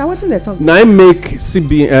 na wetin dey talk. na im make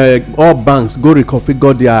CBN all banks go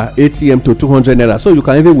reconfigure their ATM to 200 naira, so you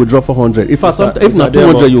can even withdraw 400. If not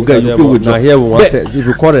 200 you get, you fit withdraw. Now here we want set. If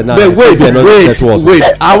you call it now, wait.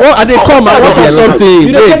 I dey come out for something.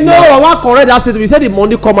 You dey say no, I want correct that statement. You say the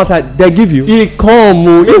money come outside, they give you. E come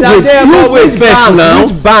o. You wait first now.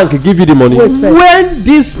 Which bank give you the money? When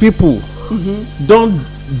these people don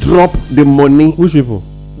drop the money, Which people?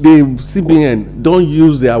 the CBN don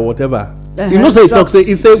use their whatever. You know, say talk say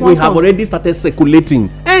it say we have already started circulating.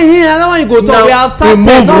 Here another one you go talk. Now, We have started. they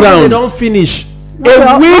move round. They don't finish.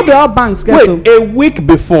 all banks get to. A week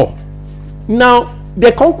before. Now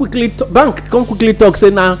they come quickly. Bank come quickly talk say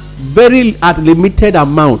na very at limited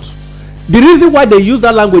amount. The reason why they use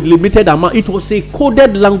that language limited amount, it was a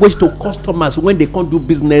coded language to customers when they can't do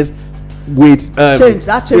business with change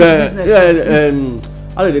business.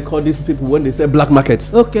 How do they call these people when they say black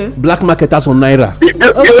market? Okay. Black marketers on naira.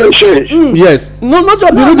 Change. Yes. No, not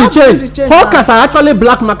just the change. Hawkers are actually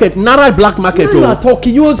black market. Naira black market. You are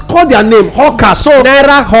talking. You call their name hawkers. So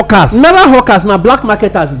Naira hawkers. Naira hawkers now black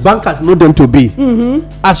marketers. Bankers know them to be.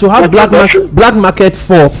 As you have black market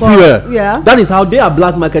for fuel. Yeah. That is how they are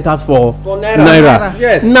black marketers for Naira.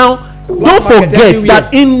 Yes. Now don't forget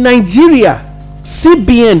that in Nigeria,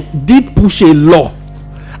 CBN did push a law.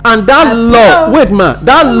 And that law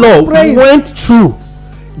went through.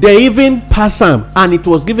 They even pass am, and it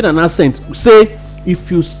was given an assent. Say if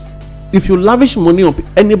you lavish money on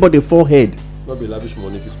anybody forehead. Not be lavish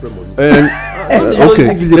money if you spray money.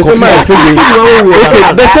 Okay. They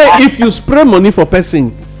say if you spray money for person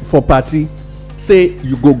for party, say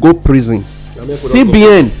you go prison.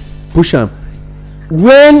 CBN push am.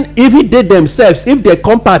 When if it did themselves, if they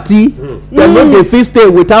come party, they no dey fit stay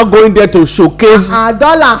without going there to showcase how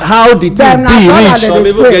the thing be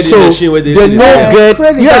reach. So they no get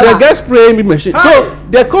they get spraying machine. So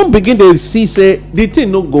they come begin dey see say the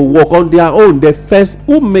thing no go work on their own. The first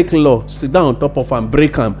who make law sit down on top of am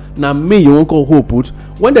break am. Na me you wan call who put.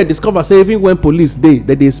 When they discover say even when police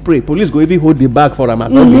dey spray, police go even hold the bag for am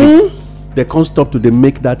as well. They can't stop to dey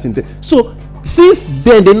make that thing. So since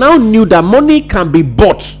then they now knew that money can be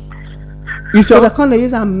bought. If so they can't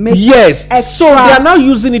use and make extra. So they are now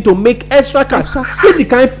using it to make extra cash. See the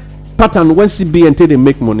kind of pattern when CBN they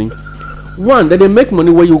make money. One, that they make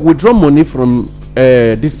money when you withdraw money from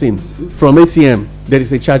this thing from ATM, there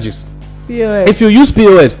is a charges. POS. If you use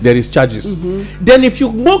POS, there is charges. Then if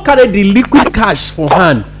you go carry the liquid cash for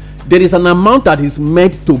hand, there is an amount that is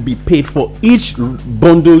meant to be paid for each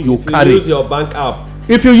bundle you carry. Use your bank app.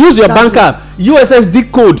 If you use your bank app,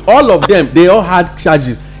 USSD code, all of them, they all had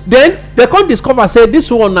charges. Then they can't discover say this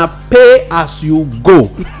one na pay as you go,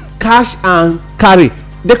 cash and carry.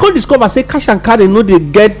 They can't discover say cash and carry no dey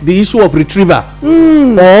get the issue of retriever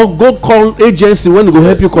or go call agency when they go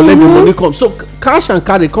help you collect the money come. So cash and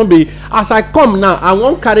carry can be as I come now. I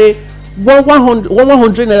won't carry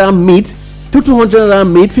 100 naira meat, 200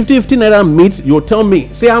 naira meat, 50 naira meat. You tell me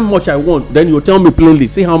say how much I want, then you tell me plainly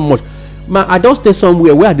say how much. I don't stay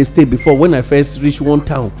somewhere where I dey stay before. When I first reach one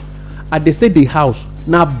town, I dey stay the house.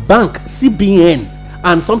 Now bank, CBN,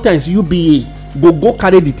 and sometimes UBA go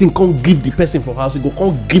carry the thing, come give the person for house. Go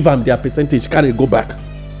come give them their percentage, carry go back.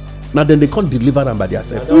 Now then they can't deliver them by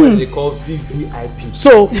themselves. That's what they call VVIP.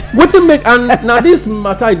 So what to make and now this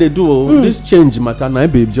matter they do, this change matter now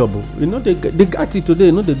be job. You know they got it today.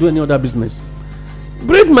 You know they do any other business.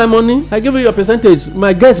 Bring my money, I give you your percentage.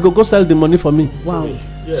 My guys go sell the money for me. Wow.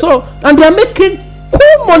 Yes. So and they are making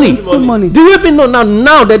cool money. Do you even know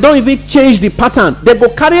now they don't even change the pattern. They go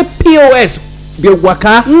carry POS, they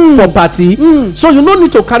waka for party. So you don't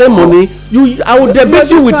need to carry money. I will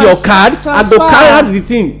debit you with your card. I go carry the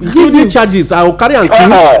thing, give you charges. I will carry and keep.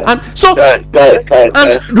 And so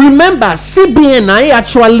and remember, CBN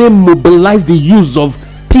actually mobilized the use of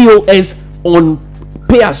POS on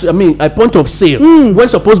a point of sale when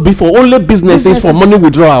supposed to be for only businesses for money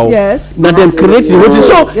withdrawal. Yes. Now them create the whole thing.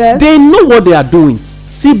 So they know what they are doing.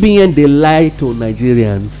 CBN they lie to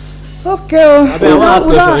Nigerians. Okay.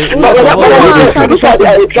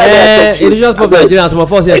 Indigenous people of Nigeria, some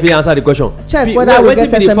of us here fit answer the question. Check whether we get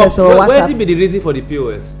SMS or WhatsApp. What be the reason for the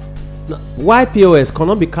POS? Why POS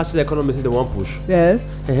cannot be catching the economy say they want push?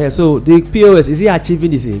 Yes. So the POS is he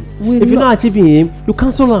achieving this aim? If you're not achieving him, you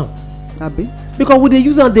cancel him. Because with the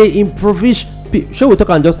user they impoverish. Sure, we talk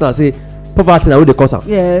and just now say poverty now they cause am.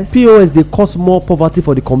 Yes. POS they cause more poverty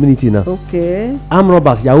for the community now. Okay. Armed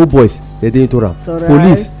robbers, Yahoo boys, they dey into am.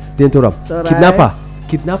 Police, they into am.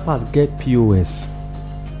 Kidnappers get POS.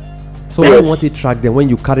 So when you want to track them, when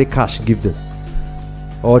you carry cash, give them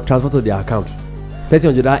or transfer to their account. Person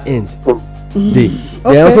on the other end, they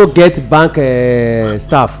also get bank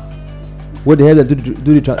staff. wey dey help them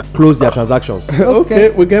do the close their transactions. Okay,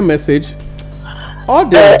 we get message. All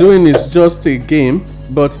they're doing is just a game,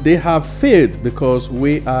 but they have failed because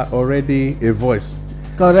we are already a voice.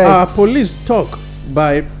 Correct. Our police talk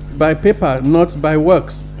by paper, not by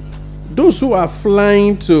works. Those who are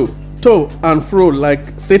flying to and fro like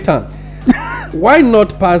Satan, why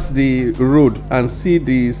not pass the road and see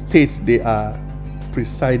the states they are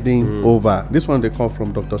presiding over? This one they come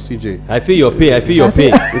from Dr. CJ. I feel your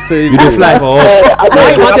pain. They say You dey fly for all.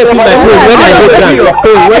 I want to feel my pain when I dey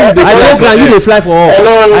ground. I dey ground, you dey fly for all.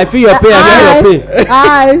 Hello. I feel your pain. I feel your pain.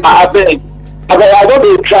 Hi. I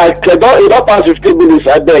don't try. You don't pass 15 minutes.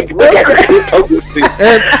 I beg. Make I quickly talk this thing.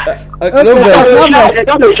 No vex. I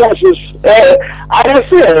don't know chances. I just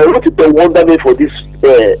say, what is the wonderment for this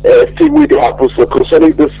thing with the happen so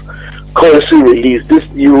concerning this currency release, this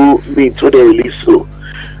new mint when they release so.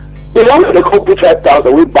 The one that they come put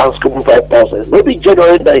 5,000, we banks come put 5,000. Maybe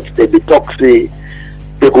January 9th, they talk say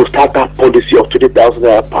they go start that policy of 20,000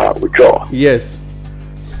 naira per withdrawal. Yes.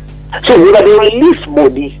 So when they release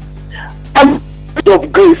money and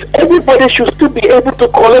of grace, everybody should still be able to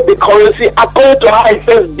collect the currency according to how it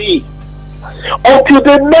first be until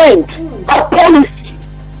they meant a policy.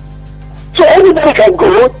 So anybody can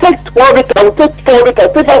go take 100,000, take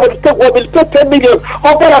 400,000, take 500, take 1 million, take 10 million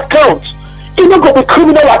on that account. It's not going to be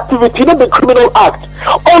criminal activity, it's not the criminal act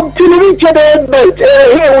until we generate meant.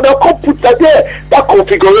 Here when I come put that there, that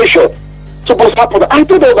configuration supposed to happen. I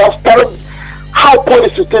don't understand how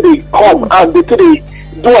policies today come and they today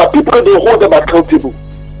do it. People they hold them accountable.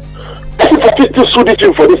 If I still sue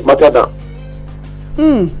this for this matter now.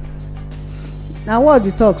 Now what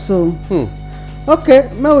you talk so? Okay,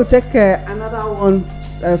 may we take another one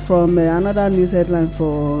from another news headline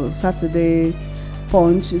for Saturday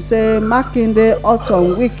Punch. It say Makinde,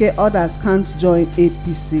 Otom, Wike, others can't join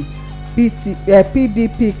APC.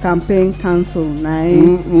 PDP campaign cancel.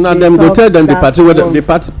 Now them go tell them the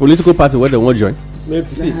party political party where they want join.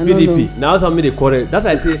 Maybe see PDP. Now something they correct. That's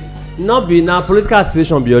why I say not be now political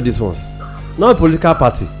association be all these ones. Not a political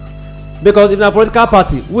party. Because if na political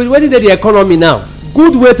party, we wetin dey the economy now.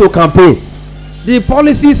 Good way to campaign. The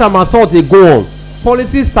policies and assault they go on.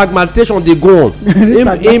 Policy stagnation they go on.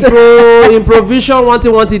 Improvisation one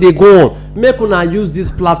thing they go on. Make una use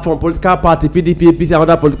this platform, political party, PDP, APC, and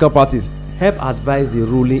other political parties. Help advise the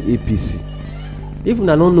ruling APC. If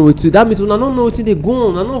una no know it, that means una no know wetin dey go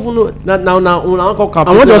on. Una no even know now una come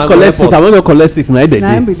campaign. I want just collect seat. I want to collect seat. Now they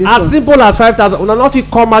as simple as 5,000. Una no fit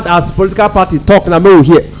come out as political party talk. Na me we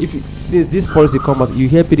hear. Since this policy come out, you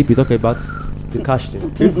hear PDP talk about the cash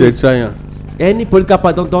thing. If they try. Any political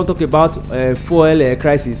party don't talk about fuel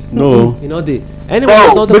crisis. No. You know they.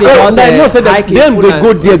 Anyone don't talk about hiking. Them they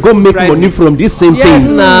go there go make money from this same thing.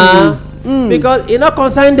 Yes, nah. Because it not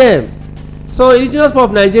concern them. So indigenous people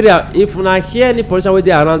of Nigeria, if una hear any politician wey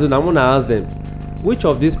dey around una, wanna ask them, which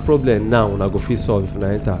of this problem now una go fit solve if una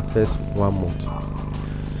enter first 1 month?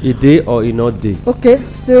 E dey or e not dey? Okay,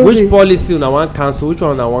 still. Which policy una wan cancel? Which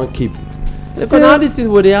one una wan keep? Because now these things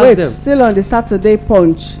wey dey ask them. Still on the Saturday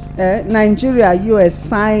Punch. Nigeria, US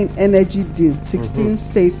sign energy deal. 16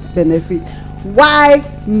 states benefit. Why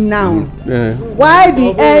now? Why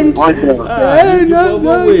the end?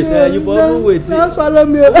 You for wait. Don't swallow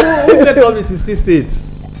me. Who make up the 16 states?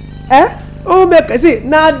 Who make see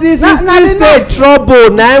now this 16 state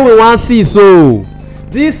trouble na we wan see so.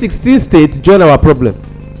 This 16 states join our problem.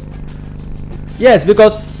 Yes,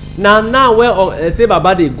 because now where say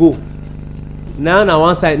baba dey go. Now na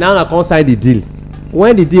one side, now na come sign the deal.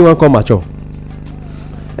 When the deal wan come mature?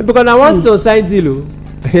 Because I want to sign deal.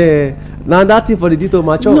 Now that thing for the deal to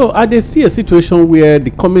mature. No, I dey see a situation where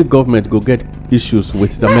the coming government go get issues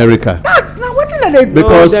with America. That's now wetin they do.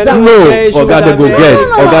 Because oga they go get.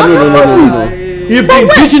 Oga no. If the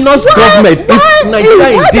indigenous government, if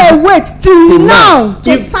Nigeria they wait till now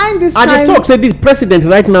to sign this kind. And the talk say the president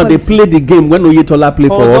right now they play the game when Oyetola play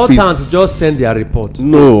for office. Consultants just send their report.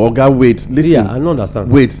 No, oga wait, listen. Yeah, I don't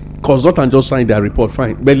understand. Wait, consultant just sign their report,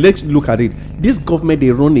 fine. But let's look at it. This government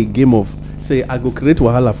they run a game of say I go create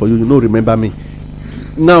wahala for you, you no remember me.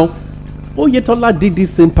 Now, Oyetola did this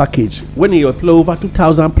same package when he apply over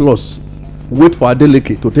 2,000 plus. Wait for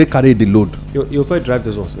Adeleke to take carry the load. You first drive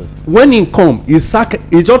this one first. When he come, he just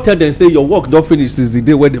tell them say your work don't finish since the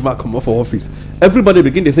day when the man come off for office. Everybody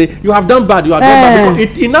begin to say you have done bad, you have done bad.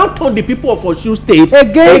 Because it now told the people of Osun State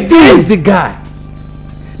against the guy.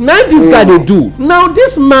 Now this guy they do. Now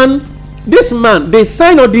this man they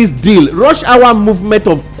sign all this deal, rush hour movement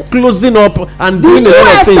of closing up and doing a lot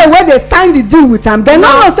of things. The USA where they sign the deal with them, they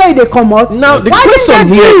now say they come out. Now the question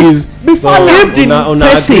here is before if the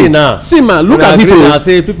person see man look at it.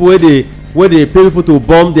 Say people where they wey dey pay people to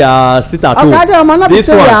bomb their seat at home. oga adeoma no be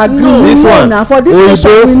say we agree this one na for this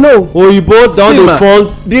station we know. oyibo don dey fund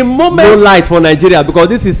the moment no light for nigeria because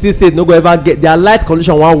this is still state no go ever get their light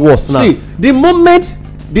condition wan worse now. see the moment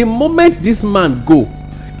this man go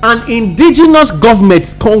an indigenous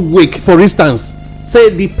government come wake for instance say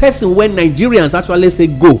the person wey nigerians actually say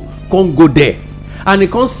go come go there and e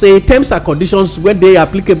come say terms and conditions wey dey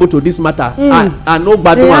applicable to this matter are no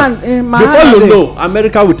bad one before you know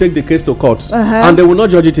america will take the case to court and they will not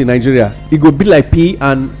judge it in nigeria e go be like P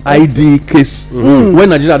and ID case when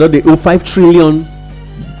nigeria don dey owe 5 trillion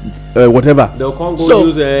whatever. They'll come go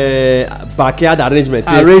use backyard arrangement.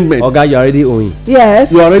 Oga, you already owing.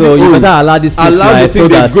 Yes. You already so own. You better allow this thing fly so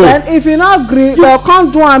that. And if you not agree, they'll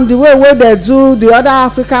come do am the way wey they do the other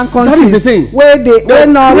African countries. That is the thing. Where they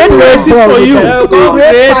not create races for you.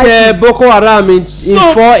 Create Boko Haram in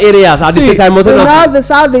 4 areas at the same time. Now the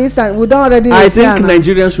south, the east, and we don't already. I think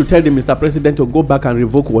Nigerians should tell the Mr. President to go back and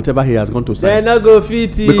revoke whatever he has gone to sign. They no go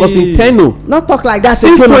fit. Because in Tenno, not talk like that.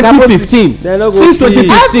 Since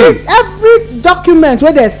 2015. Every document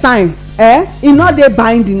wey dey sign e no dey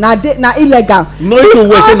binding na illegal. No even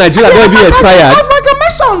wey say nigeria don be expired.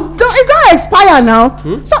 amalgamation e don expire now.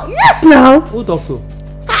 So yes now. Who talk so?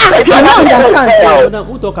 I no understand.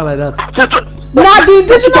 Who talk like that? na the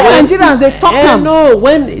indigenous nigerians dey talk am. No,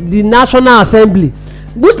 when the national assembly.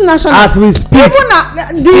 Which national as we speak even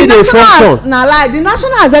the national na like the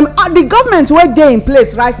national assembly the government wey dey in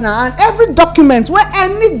place right now and every document wey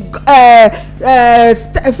any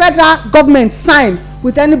federal government sign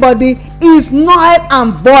with anybody is null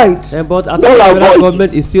and void. But as the federal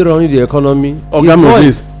government is still running the economy. oga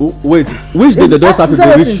moses wait which day they don start to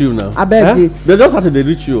dey reach you now. abeg they don start to dey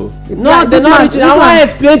reach you. No they no reach you. I wan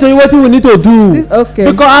explain to you wetin we need to do. Okay.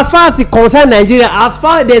 Because as far as e concern nigeria as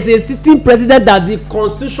far as there is a sitting president that the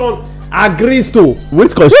constitution agrees to.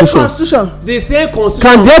 Which constitution? Which constitution? The same constitution.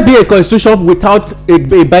 Can there be a constitution without a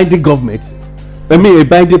binding government? I mean a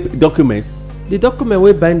binding document. The document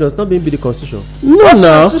wey bind us not be the constitution. No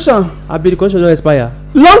now. Constitution. Abi the constitution don expire.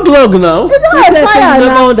 Long now. E don expire now. You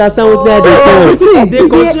never understand wetin I dey talk. See the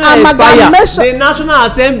constitution expire. The national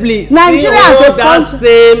assembly Nigeria still hold that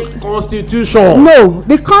same constitution. No,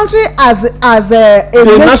 the country as a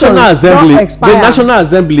the nation don expire. The national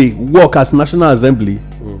assembly work as national assembly.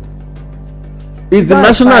 Is the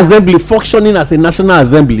national assembly functioning as a national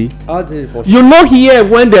assembly? How did it function? You know here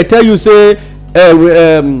when they tell you say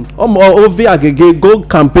Ovi Agege go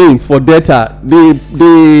campaign for data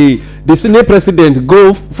the senate president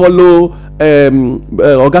go follow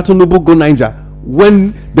Oga Tinubu go Niger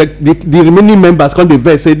when the remaining members come dey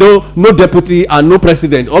vex say no deputy and no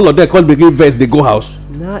president all of them come begin vex dey go house.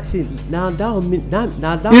 Now that mean that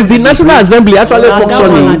is the national assembly actually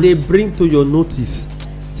functioning? That one dey bring to your notice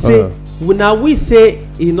say na we say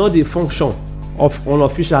e no dey function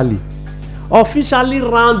unofficially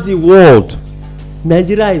round the world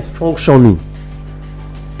nigeria is functioning.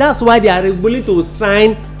 That's why they are willing to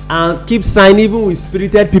sign and keep signing even with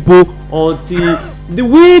spirited people until the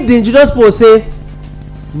indigenous people say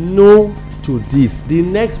no to this. The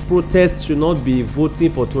next protest should not be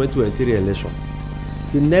voting for 2023 election.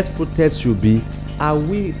 The next protest should be, are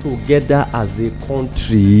we together as a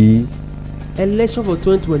country? Election for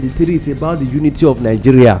 2023 is about the unity of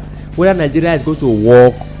nigeria, whether nigeria is going to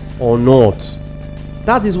work or not.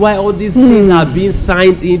 That is why all these things are being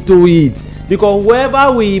signed into it, because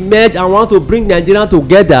whoever we merge and want to bring nigeria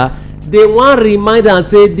together, they wan remind and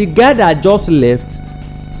say the guy that just left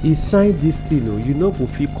he signed this thing o, you no go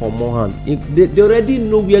fit comot hand. They already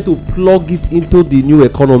know where to plug it into the new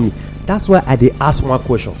economy. That's why I dey ask one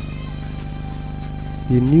question: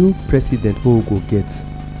 the new president wey we go get,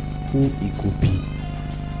 who e go be?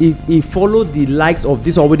 If he follow the likes of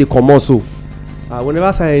this one wey dey comot so, we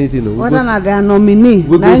never sign anything o. Whether na their nominee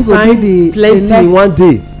we go sign plenty in one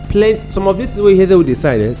day. Some of this wey you hear say we dey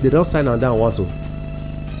sign they don sign am down once o.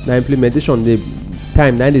 Na implementation dey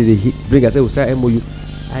time na dey bring am say we sign MOU.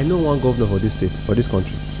 I know one governor for this state, for this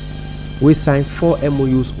country, wey sign 4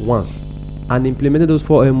 MOUs once and implemented those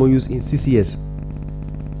 4 MOUs in 6 years.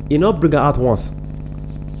 E no bring am out once.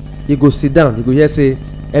 E go sit down, you go hear say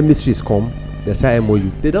ministries come, they sign MOU.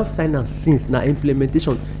 They don sign am since. Na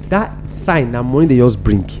implementation. That sign na money they just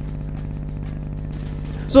bring.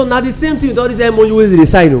 So na the same thing with all this MOU wey dey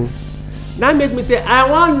sign o. Now make me say I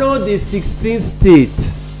wan know the 16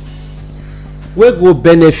 states wey go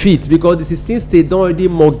benefit, because the 16 states don already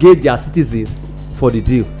mortgage their citizens for the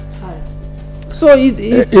deal. So you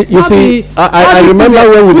see, I remember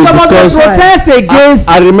when we discussed protest against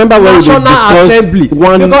I remember when we discussed assembly.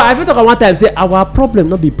 Because I fit talk at one time say our problem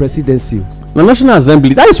no be presidency. The National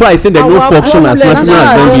Assembly. That is why I say they no Our function as problem, National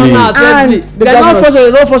Assembly. And the They don't governors. function,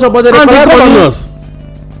 they don't function, but they And the collect money. governors.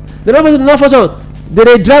 They don't function.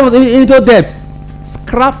 They drive into debt.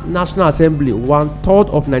 Scrap National Assembly. 1/3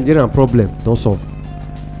 of Nigerian problem don't solve.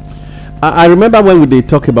 I remember when they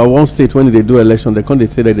talk about one state when they do election, they come they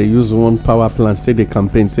say that they use one power plant, say they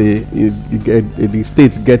campaign, say the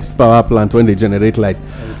states get power plant when they generate light.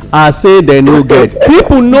 I say they no get.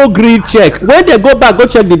 People no gree check. When they go back, go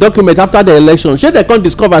check the document after the election. Shey they come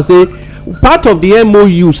discover say part of the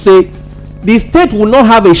MOU say the state will not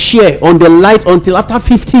have a share on the light until after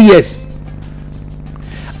 50 years.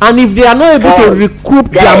 And if they are not able to recoup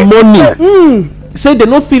their money, say they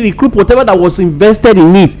no fit recoup whatever that was invested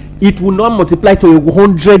in it, it will not multiply to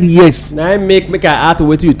 100 years. Now make I add to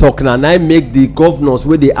wetin you talk now. Now make the governors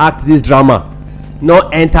wey dey act this drama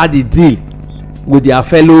not enter the deal with their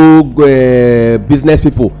fellow business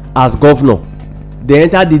people as governor. They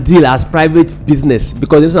enter the deal as private business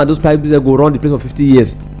because those private business go run the place for 50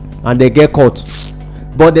 years and they get caught.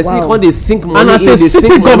 But they still come dey sink money. And as a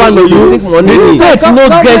city governor, you state no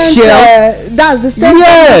get share. That's the state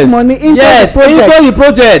government money into the project. Into the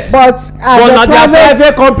project. But as na a their private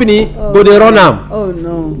private company go dey run am. Oh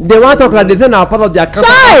no. They wan talk like they say na part of their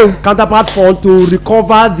counterpart fund to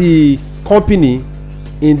recover the company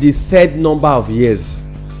in the said number of years.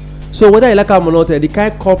 So whether you like am or not, the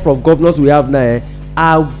kind corp of governors we have now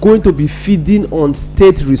are going to be feeding on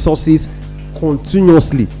state resources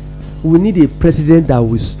continuously. We need a president that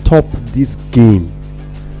will stop this game.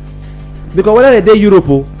 Because whether they dey Europe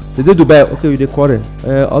or they dey Dubai, okay, we dey quarrel.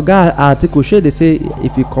 Oga Atiku shey dey say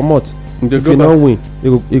if he comot, if he no win,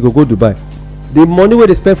 he go Dubai. The money wey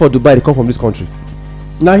they spend for Dubai dey come from this country.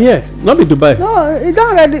 Na here, not be Dubai. No, e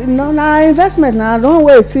don already. No, na investment. Na don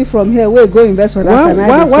wait till from here. Wey go invest for that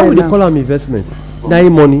side. Why would they call am investment? Na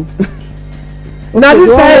him money. Na this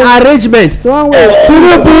same arrangement.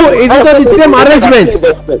 Tinubu is into the same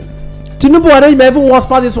arrangement. Tinubu arrangement even worse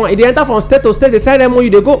pass this one. E dey enter from state to state. They sign MOU,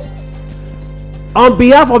 they go on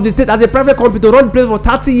behalf of the state as a private company to run the place for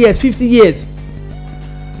 30 years, 50 years.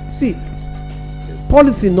 See,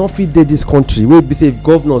 policy no fit dey this country wey be say if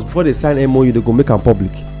governors before they sign MOU they go make am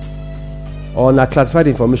public or na classified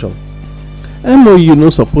information. MOU no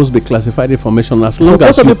suppose be classified information as long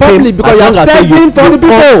as you came because you are serving for the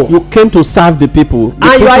people. You came to serve the people.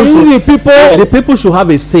 And you are using the people. The people should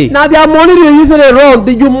have a say. Now their money they use they run.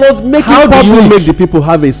 You must make it public. How do you make the people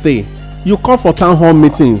have a say? You come for town hall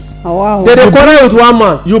meetings. Oh, wow. They quarrel with one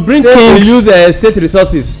man. You bring kings. They use state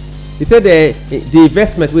resources. He said the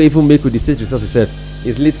investment we even make with the state resources itself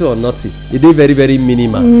is little or nothing. It dey very very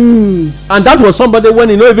minimal. And that was somebody when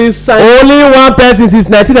he no even signed. Only one person since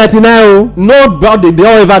 1999. Oh. Nobody they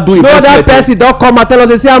don't ever do investment. No, that person don come and tell us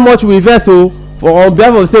they say how much we invest for on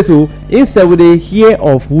behalf of state instead we dey hear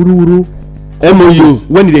of wuru MOU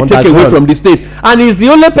when they take away from the state, and he's the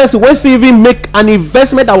only person wey still even make an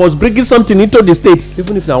investment that was bringing something into the state.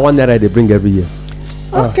 Even if na ₦1 they bring every year.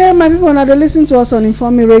 Okay, my people, now they listen to us on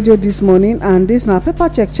Informe Radio this morning, and this now paper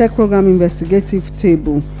check program investigative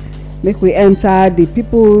table. Make we enter the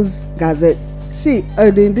People's Gazette. See,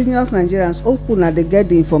 the indigenous Nigerians open and they get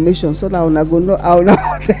the information so that una go know how una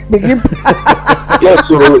begin. Yes,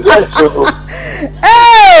 sir.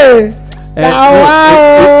 Hey.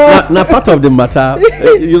 Now part of the matter,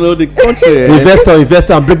 you know, the country.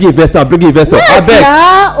 Investor, bring investor.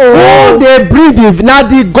 Oh, they bring now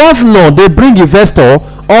the governor, they bring investor,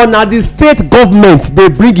 or now the state government, they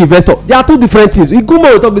bring investor. There are two different things. You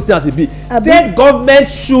go talk this thing as it be. State government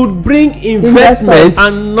should bring investment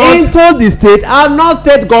and not into the state and not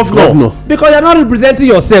state governor. Because you're not representing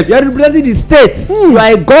yourself, you're representing the state. You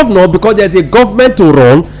are a governor because there's a government to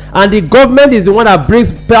run. And the government is the one that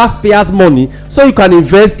brings taxpayers' money, so you can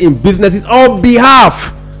invest in businesses on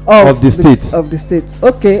behalf of the state.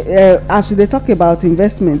 Okay, as they talk about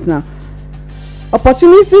investment now,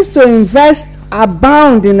 opportunities to invest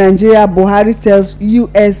abound in Nigeria. Buhari tells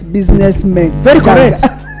U.S. businessmen. Very correct.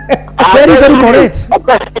 very correct.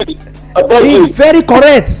 It's very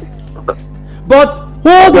correct. But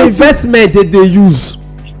whose investment did they use?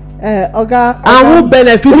 Oga, and who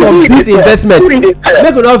benefit from this investment?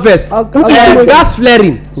 Make we not vex. Gas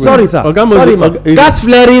flaring. Sorry, sir. Gas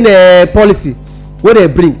flaring policy wey they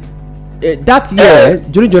bring that year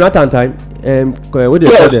during Jonathan time. What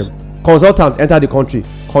they call them? Consultants enter the country,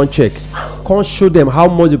 come check, come show them how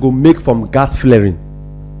much they go make from gas flaring,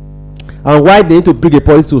 and why they need to bring a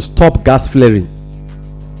policy to stop gas flaring.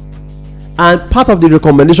 And part of the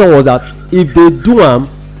recommendation was that if they do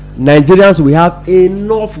Nigerians will have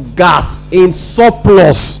enough gas in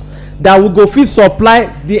surplus that we go fit supply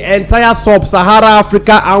the entire sub-Sahara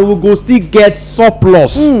Africa, and we go still get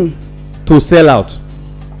surplus to to sell out.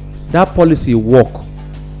 That policy work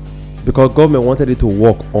because government wanted it to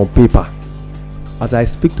work on paper. As I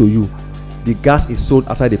speak to you, the gas is sold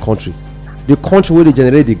outside the country. The country where they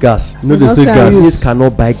generate the gas, No, they say gas. Chinese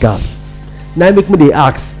cannot buy gas. Now make me dey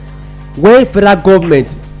ask, when federal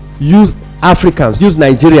government use Africans, use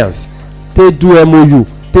Nigerians, they do MOU,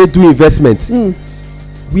 they do investment,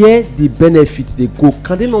 where the benefits they go,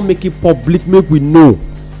 can they not make it public, make we know?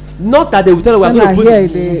 Not that they will tell us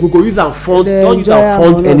we go use and fund, don't use and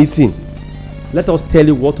fund anything. Let us tell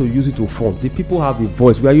you what to use it to fund. The people have a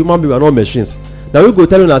voice. We are human beings, we are not machines. Now we go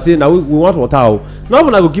tell you and say, now we want water. Now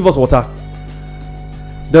when I go give us water,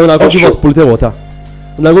 then when I go give us polluted water,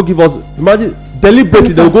 when I go give us, imagine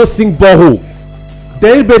deliberately they will go sink borehole.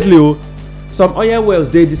 Deliberately, some oil wells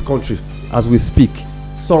dey this country as we speak.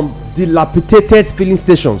 Some dilapidated filling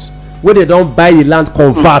stations where they don't buy the land,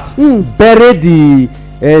 convert, bury the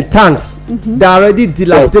tanks. They are already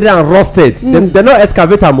dilapidated and rusted. They not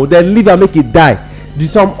excavate them, they leave and make it die.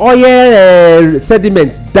 Some oil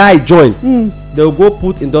sediments die join. They will go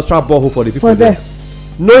put industrial borehole for the people there.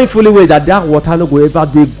 Knowing fully well that water no go ever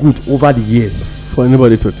dey good over the years for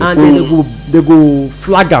anybody to take. And then they go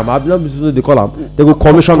flag them. I don't know what they call them. They go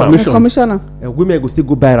commission them. And women go still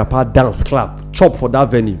go buy wrapper, dance, clap, chop for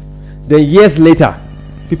that venue. Then years later,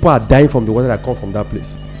 people are dying from the water that come from that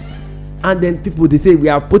place. And then people they say we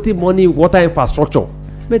are putting money in water infrastructure.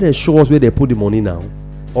 Make them show us where they put the money now,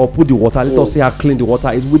 or put the water. Let us see how clean the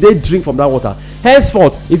water is. Will they drink from that water?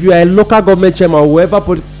 Henceforth, if you are a local government chairman or whoever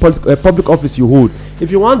public office you hold,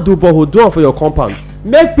 if you want to do borehole, do it for your compound.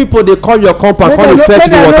 Make people they call your compound, come and fetch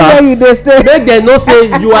the water. Make them know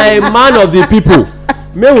say you are a man of the people.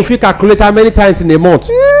 May we fit calculate how many times in a month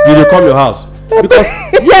you dey come your house. Because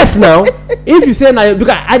yes, now if you say now,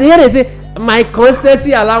 because at the end they say my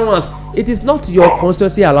constituency allowance. It is not your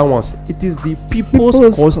constituency allowance. It is the people's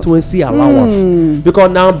constituency allowance. Because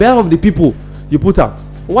now on behalf of the people, you put up.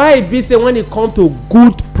 Why it be say when it come to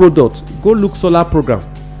good product, go look solar program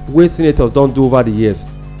wey senators don do over the years.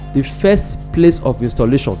 The first place of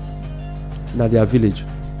installation na their village.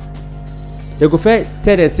 They go first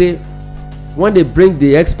tell them say when they bring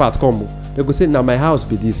the expert come, they go say na my house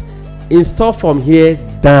be this. Install from here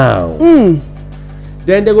down.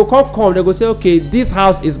 Then they go come they go say okay, this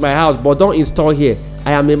house is my house but don't install here.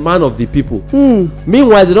 I am a man of the people.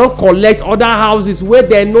 Meanwhile they don't collect other houses where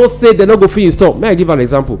they no say they no go fit install. May I give an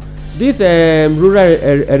example? This rural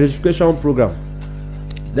electrification program,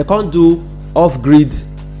 they can't do off-grid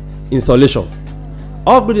installation.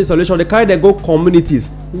 Off-grid installation, they carry them go communities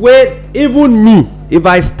where even me, if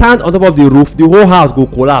I stand on top of the roof, the whole house go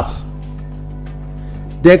collapse.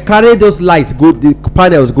 They carry those lights go, the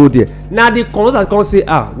panels go there. Now the conductors come say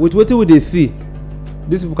with wetin we dey see,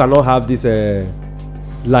 these people cannot have this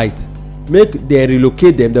light. Make they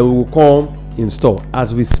relocate them, then we will come install.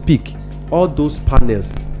 As we speak, all those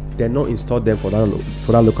panels they not install them for that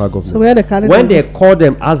local government. So where they carry when they call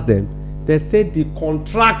them, ask them, they say the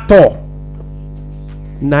contractor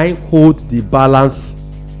now hold the balance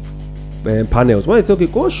panels. When they say okay,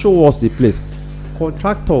 go show us the place.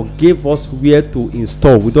 Contractor gave us where to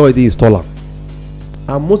install. We don't already install them.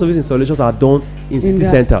 And most of these installations are done in city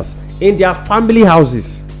centers, in their family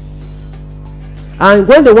houses. And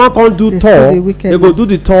when they want to do tour, they go do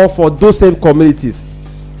the tour for those same communities.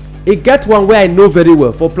 It get one where I know very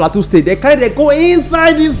well for Plateau State. They go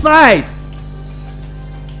inside.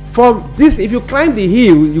 From this, if you climb the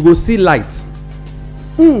hill, you go see light.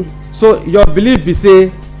 So your belief be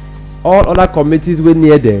say all other communities wey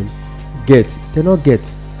near them they not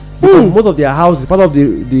get. Because most of their houses, part of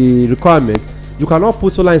the requirement, you cannot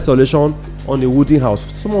put solar installation on a wooden house.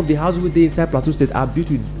 Some of the houses wey dey inside Plateau State are built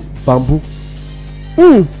with bamboo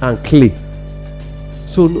and clay.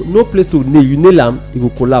 So no place to nail. You nail am, e go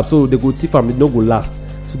collapse. So they go thief am, e no go last.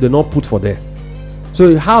 So they not put for there. So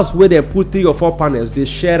a house where they put 3 or 4 panels, they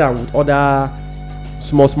share am with other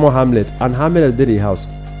small hamlets. And hamlet dey the house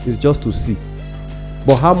is just to see.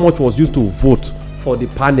 But how much was used to vote for the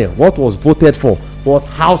panel? What was voted for was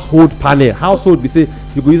household panel. Household, we say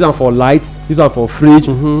you go use them for light, use them for fridge.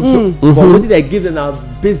 But wetin they give them na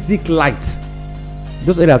basic light.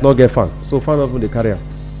 Those areas not get fan, so fan not even dey carry am.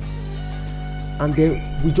 And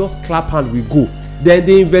then we just clap hand, we go. Then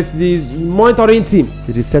they invest this monitoring team.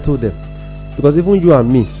 They settle them, because even you and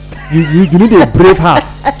me, you need a brave heart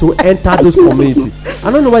to enter those community.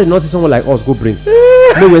 I don't know why they not see someone like us go bring.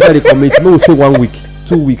 Maybe we enter the community, maybe we stay 1 week,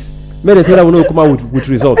 2 weeks. Maybe they say that we no come out with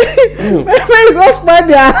result. May go spend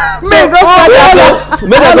their. May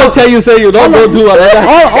they don't tell you say you don't go do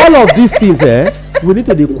all of these things. We need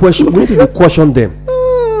to question them.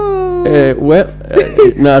 Well,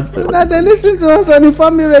 Now, Now they listen to us on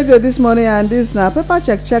Informe Radio this morning, and this now paper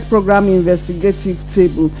check program investigative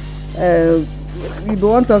table. You don't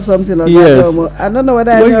want to talk something like Yes. that? I don't know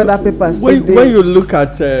whether any other papers still when dey. you look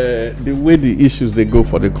at the way the issues they go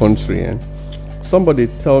for the country, somebody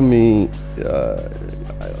tell me,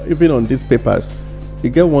 even on these papers, you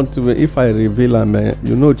get one to if I reveal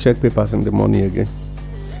them, check papers in the morning again.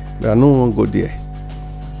 There are no one go there.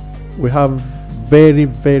 We have very,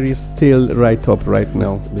 very stale write-up right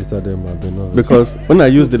now. Mr. Dem, Because when I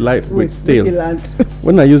use the language stale,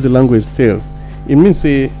 when I use the language stale, it means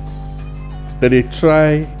say that they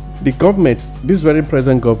try, the government, this very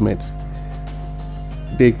present government,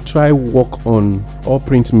 they try work on all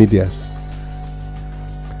print medias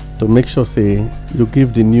to make sure say you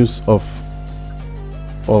give the news of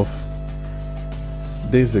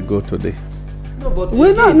days ago today.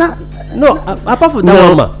 We not now. No, apart from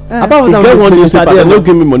that one, ma. Apart from You that get one newspaper, Mr. they Dem, don't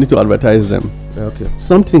give me money to advertise them. Okay.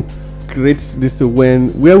 Something creates this where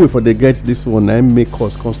we for they get this one and make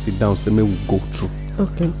us come sit down, say may we go through.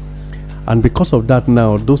 Okay. And because of that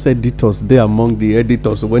now, those editors, they among the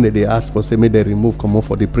editors when they ask for say may they remove come on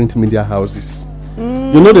for the print media houses.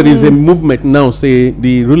 You know there is a movement now, say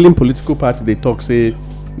the ruling political party they talk say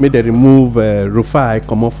may they remove Rufai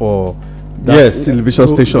come on for that Yes. television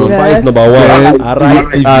station. Yes. Rufai is number Then one. Arise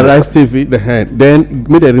TV. Arise TV, the head. Then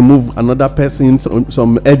may they remove another person,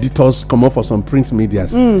 some editors come up for some print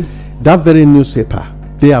medias. That very newspaper,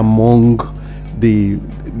 they among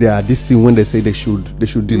they are this thing when they say they should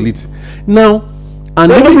delete. Now, and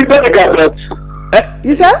No, even, we get the Gazette.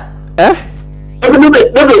 You say?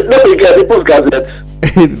 No, we get People's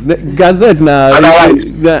Gazette. Gazette now,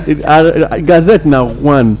 Gazette now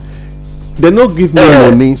one. They no give me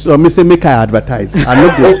money, so I say make I advertise. I no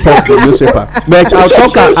go talk the newspaper. But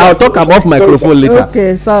I'll talk am off microphone later.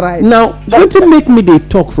 Okay, it's all right. Now, wetin make me dey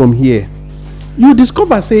talk from here? You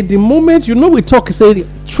discover say the moment we talk say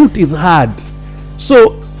truth is hard.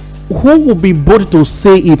 So who will be bold to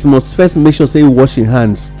say it must first make sure say you wash your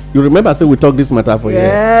hands. You remember say we talk this matter for here.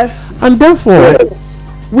 Yes. And therefore,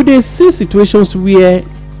 we dey see situations where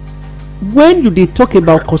when you dey talk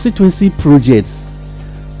about constituency projects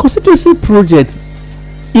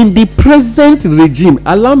in the present regime,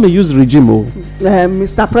 allow me use regime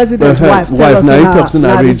Mr. President's wife tell wife us na na he talk say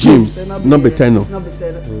na regime say no be ten o. no be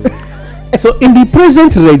 10. So in the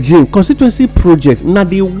present regime, constituency project na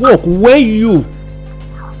the work wey you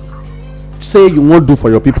say you wan do for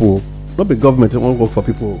your people, no be government wan work for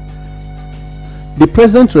people. The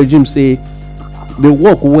present regime say the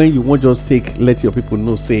work wey you wan just take let your people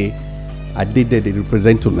know say I dey there dey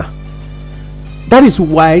represent una. That is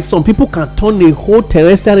why some people can turn a whole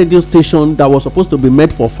terrestrial radio station that was supposed to be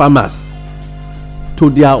meant for farmers to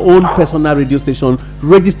their own personal radio station,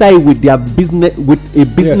 register it with their business, with a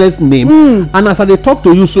business name, and as I dey talk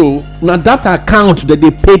to you so na that account that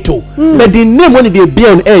they pay to, but the name when they be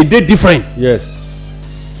on air dey different. Yes.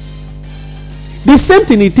 The same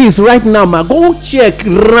thing it is right now, ma. Go check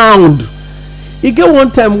round. E get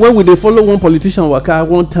one time when we dey follow one politician waka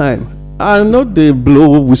one time. I know they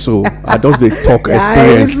blow whistle. I just they talk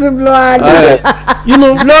experience. You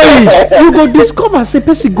know, you go discover say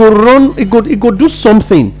person go run, it go do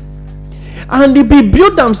something, and they be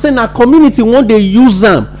build them say na community one day use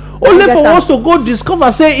them. Only for us to go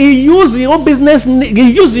discover say he use his own business,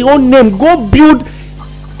 he use his own name, go build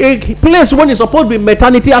a place when it's supposed to be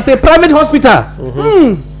maternity as a private hospital.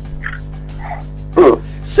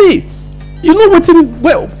 See, you know what's in,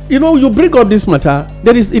 well, you bring up this matter.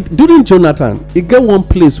 There is it during Jonathan. It get one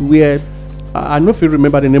place where I don't know if you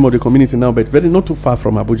remember the name of the community now, but very not too far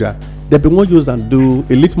from Abuja. They be one use and do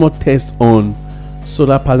a little more test on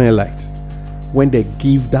solar panel light. When they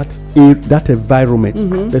give that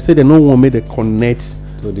environment, they say they no want me to connect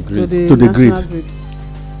To the grid. to the grid.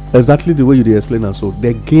 Exactly the way you dey explain am so.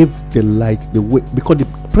 They gave the light the way because the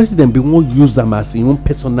president be one use them as his own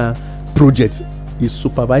personal project. He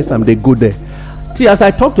supervise them. They go there. See, as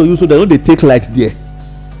I talk to you, so they know they take light there.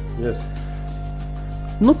 Yes.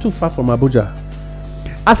 Not too far from Abuja.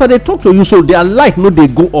 As I dey talk to you, so their light no dey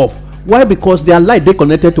go off. Why? Because their light they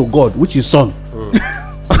connected to God, which is sun.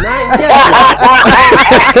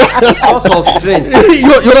 Source of strength.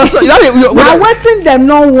 you understand? Na wetin dem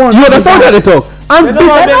no want. You understand how they talk? And They don't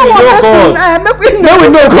want Dem no make we know God. make we now we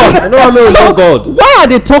know God. They don't want make we know God. Why are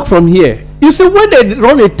they talk from here? You see, when they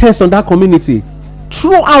run a test on that community,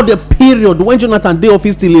 throughout the period when Jonathan Day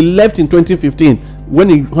office till he left in 2015, when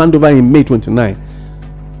he hand over in May 29,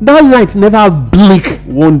 that light never blink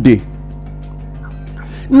one day.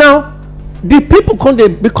 Now, the people come there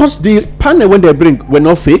because the panel when they bring were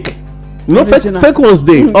not fake. No fake ones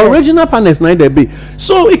dey. Original panels na dey be.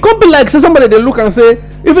 So it can't be like say somebody dey look and say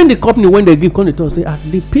even the company when they give come dey talk say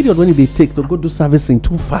the period when they take to go do servicing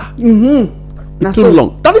too far. Too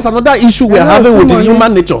long. That is another issue we are having with the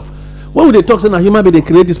human nature. When we dey talk say na human being dey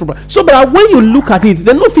create this problem. So but when you look at it,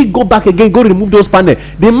 they no fit go back again go remove those panels.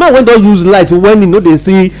 The man when don use light when they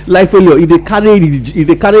see light failure, e dey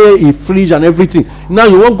carry a fridge and everything. Now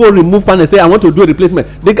you wan go remove panel say I want to do a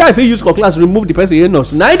replacement. The guy fit use cutlass remove the person ear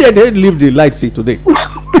nurse. Na dey leave the light see today.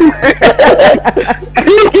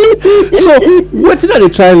 So wetin I dey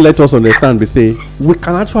try let us understand be say we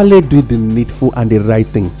can actually do the needful and the right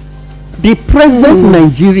thing. The present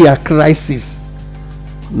Nigeria crisis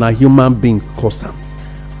na human being cause am,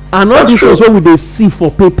 and all these ones wey we dey see for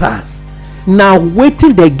papers na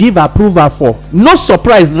wetin dey give approval for. No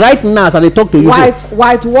surprise right now as I dey talk to you,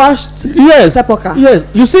 whitewashed sepulchre. Yes,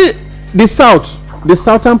 you see the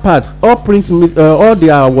southern part, all all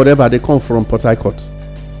their whatever they come from Port Harcourt.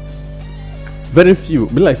 Very few,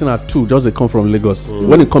 be like saying na two just dey come from Lagos.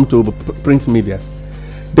 When it come to print media,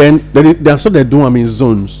 then they so they do am in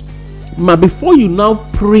zones. Ma before you now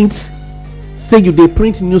print, say you dey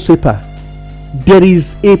print newspaper, there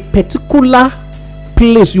is a particular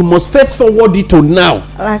place you must first forward it to now.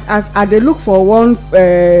 Like as I dey look for one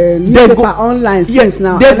newspaper online since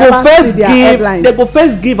now, they go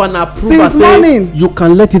first give an approval since morning. You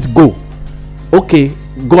can let it go. Okay,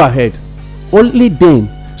 go ahead. Only then.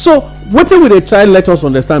 So wetin we dey try let us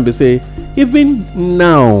understand be say even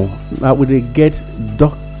now we dey get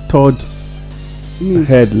doctored news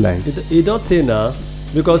headlines. E don tey now.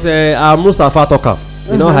 Because Mustafa talk am,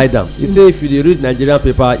 you don't hide am. He say if you dey read Nigerian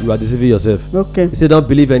paper, you are deceiving yourself. Okay. He say don't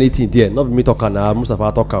believe anything there. Not me talk am, na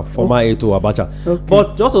Mustafa talk am, former Ato Abacha. Okay.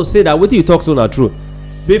 But just to say that wetin you talk so na true.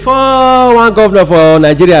 Before one governor for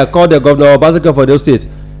Nigeria call the governor Obaseki for those states,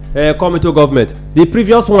 come into government, the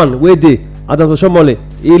previous one wey dey Adamu Shomole,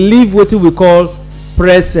 he leave wetin we call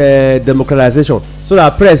press democratization, so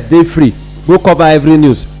that press dey free go cover every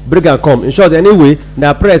news. Bring and come. In short, anyway,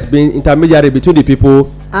 na press being intermediary between the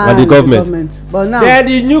people and the government. But now, then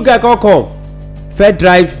the new guy come. Fed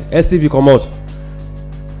drive STV come out.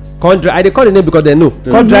 I dey call the name because they know.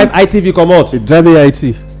 Come drive ITV come out. Drive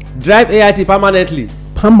AIT. Drive AIT permanently.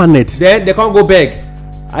 Then they can't go beg.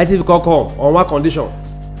 ITV come on one condition.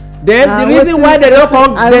 Then the reason why they don't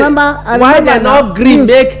come, why they not gree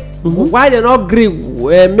make, why they not gree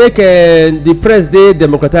make the press dey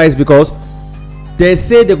democratized because they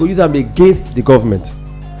say they go use them against the government.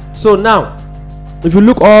 So now if you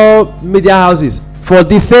look all media houses for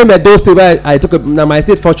the same Edo state where I took na my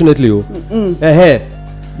state fortunately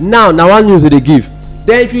now one news they give,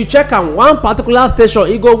 then if you check on one particular station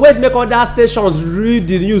e go wait make other stations read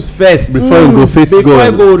the news first before you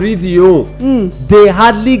go go read your own. They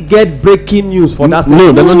hardly get breaking news for that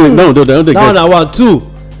station. No, they don't get. Now one two.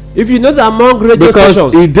 If you notice among radio stations,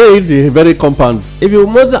 because e dey the very compound. If you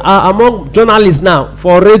notice among journalists now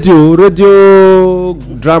for radio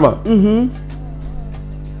drama,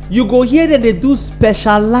 you go hear that they do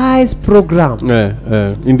specialized program.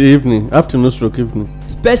 In the evening, afternoon stroke evening.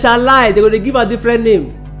 Specialized, they go dey give a different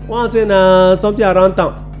name. One say na something around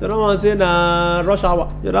town. The other one say na rush hour.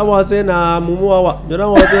 The other one say na mumu hour. The other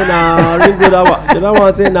one say na ring road hour. The other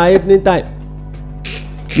one say na evening time.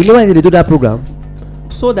 You know why they do that program?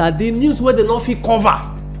 So that the news wey they no fit cover,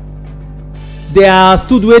 they are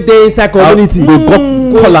stood wey dey inside community go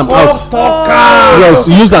call am out. Yes,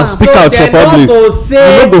 use and speak out for public. You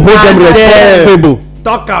no go hold them responsible.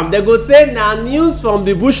 Talk am, they go say na news from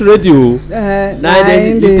the bush radio. Na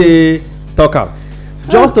they say talk am.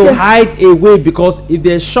 Just to hide away, because if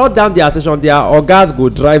they shut down their station, their organs go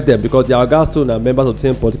drive them, because their organs too are members of the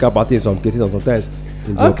same political party in some cases and sometimes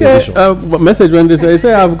in the opposition. Message when they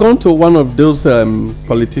say I've gone to one of those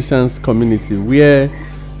politicians community where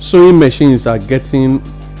sewing machines are getting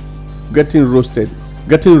roast.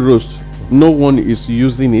 No one is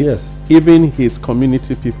using it. Yes. Even his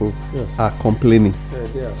community people are complaining.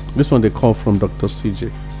 Yes. This one they call from Dr.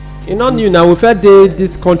 CJ. You know new now, we felt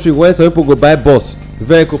this country when some people go buy bus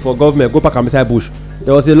vehicle for government, go park am beside bush.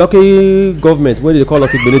 There was a lucky government wey they call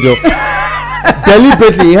lucky manager.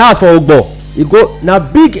 Deliberately he has for Ogbo. He go na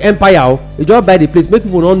big empire. He just buy the place make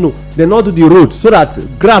people not know. They not do the road so that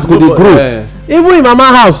grass go dey grow. Even in mama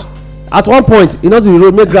house at one point he not do the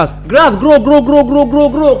road make grass grow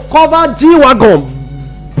cover G-Wagon,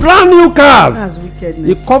 brand new cars. That's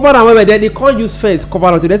wickedness. He cover am well, then he can't use fence cover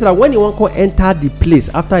am to the extent that when he wan come enter the place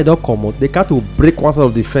after he don comot, they got to break one side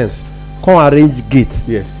of the fence, come arrange gate.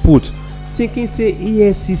 Yes. Put thinking say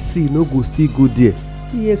EFCC no go still go there.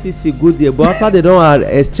 EFCC go there, but after they don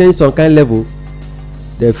exchange some kind level,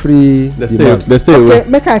 they free They the stay. man. They stay Okay, away.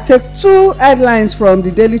 make I take two headlines from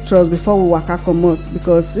the Daily Trust before we waka comot,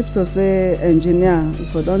 because if to say engineer,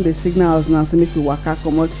 if we don dey signal us now say make we waka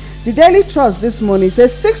comot. The Daily Trust this morning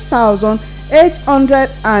says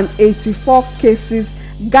 6,884 cases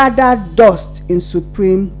gathered dust in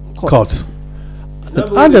Supreme Court.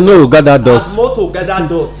 How they no go gather dust? motor gather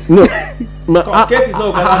dust. No. cases no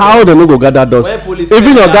go gather How they no go gather dust? When police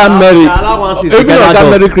Even say Oga Merry, their allowances dey even gather Oga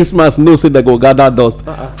dust. Merry Christmas know say they go gather dust.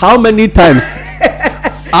 How many times?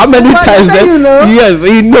 How many But times? you say you know. Yes,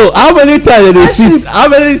 he know. How many times they sit? How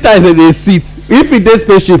many times they sit? If he dey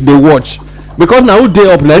spaceship, they watch. Because now who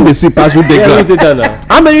dey up, now they see pass who dey Yeah, we ground. did that now.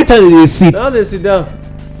 How many times they sit? Now they sit down.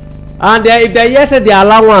 And if they hear say the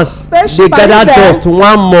allowance they Spaceship, are you gather there? dust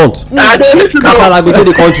 1 month. I dey listen to Kasala go dey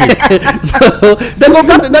the country. So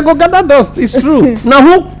they go gather dust. It's true. Now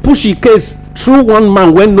who push a case through one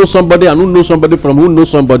man when know somebody and who know somebody from who know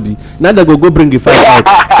somebody? Now they go bring the fight out.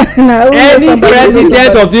 Na who know Any somebody, who know president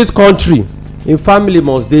somebody. of this country, im family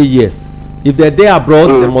must dey here. If they dey abroad,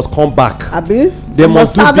 they must come back. Abi? They We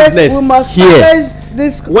must do salvage- business we must here. salvage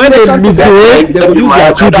this When they nation misbehave, together. they will use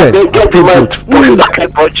their children They as get the mind scapegoat. to push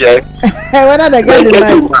that project. Whether they They get the get the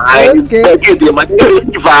mind. mind. Okay. They get the mind.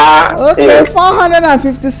 Okay,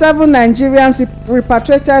 457 Nigerians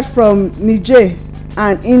repatriated from Niger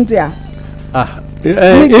and India.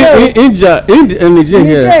 Niger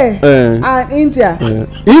here. Niger and India.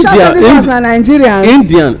 India, Sure, this ones are Nigerians.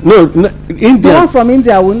 Indian, no, The one Indian. from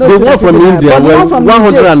India, we know. The say one from people are- India but the were one from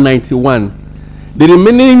Niger, 191. The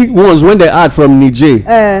remaining ones when they add from Niger,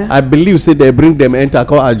 Eh. I believe say they bring them enter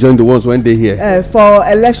come and join the ones when they here. for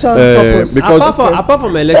election purpose. because- Apart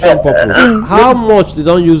from election purpose, how much they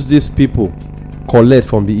don use these people collect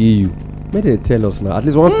from the EU? Make they tell us now. At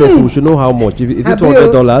least one person we should know how much. Is it Abi,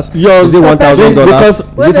 $200? Yours- Is it $1,000? because Is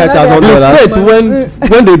when it they like the $5,000? state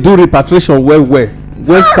when they do repatriation well when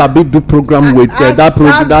Sabi do program with that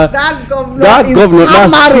person that governor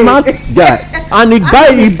that smart guy and he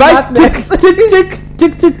buy smartness.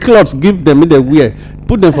 thick cloths give them make they wear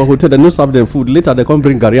put them for hotel they no serve them food later they come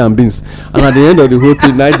bring garri and beans and at the end of the whole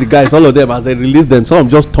thing night the guys all of them as they release them some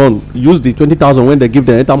just turn use the 20,000 when they give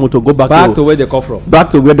them enter motor go back To where they come from. back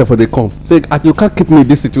to where they come say you can't keep me in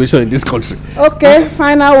this situation in this country. Okay,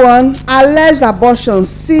 final one. Alleged abortion.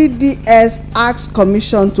 CDS asks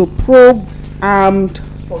commission to probe armed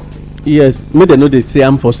forces. Yes, make dem no dey say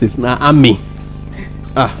armed forces na army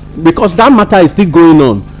because that matter is still going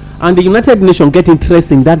on and the United Nations get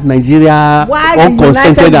interest in that Nigeria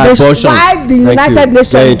unconsented abortion Why the United Very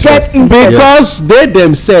Nations get interesting. interest? because they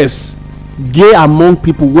themselves dey among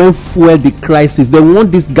people wey fuel the crisis they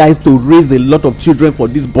want these guys to raise a lot of children for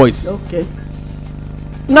these boys Okay.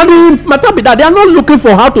 na the matter be that they are not looking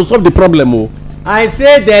for how to solve the problem o. I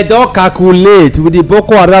say they don calculate with the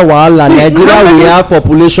Boko Haram wahala. See, Nigeria how many- will have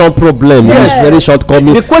population problem. Yes. Yes. Very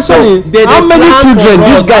shortcoming. The question is they how dey many plan children for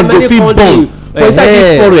these us, guys how go many fit funding? born for inside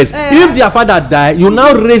this forest if their father die you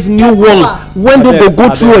now raise new ones when they go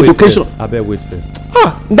through education Abeg wait first.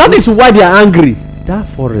 that is why they are angry. That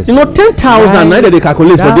forest. You know 10,000 na dey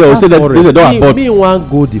calculate for there o say that they don abort. Me wan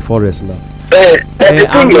go the forest now. The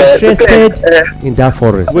I'm thing interested in that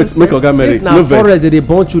forest. Wait make oga Mary Since no na vex. forest they dey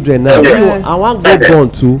born children now. I wan go born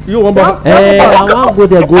too. You wan born. I wan go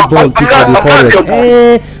there go born too for the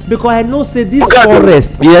forest. Because I know say this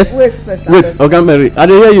forest. Yes Wait first. wait abeg. oga Mary I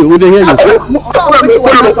dey hear you we dey hear you. I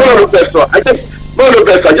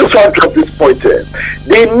just want to drop this point here.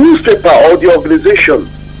 The newspaper or the organization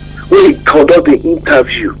will conduct the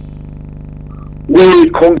interview. We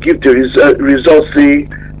can't give the results say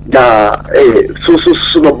that so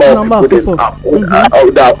number of people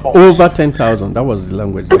that Over 10,000 that was the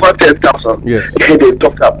language. over 10,000. Yes. They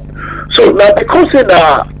talk about. So now because in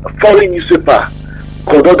a foreign newspaper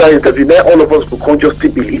conduct that interview, now all of us will can't just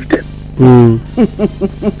still believe them.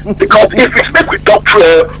 Because if we make we talk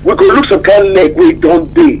we go look some kind of leg we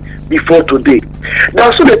don't day before today.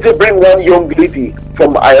 Now so that they bring one young lady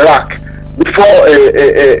from Iraq before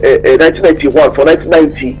 1991 for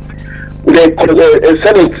 1990 the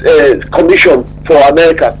Senate commission for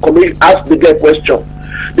America ask the girl question.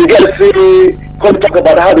 The girl say come talk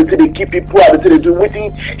about how they keep people, how they do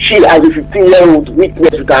wetin she as a 15-year-old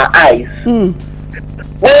witness with her eyes.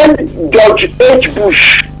 When George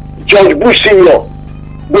Bush Senior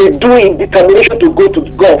they do in determination to go to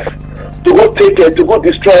the Gulf to go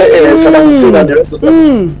destroy Saddam Hussein and the rest of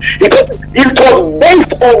them. Because it was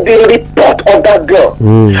based on the report of that girl.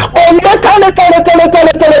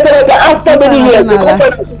 Later, after many years, the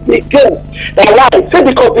company became a lie. Say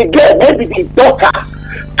because the girl maybe the daughter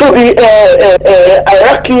to the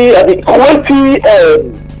Iraqi the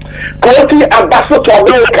Kuwaiti ambassador to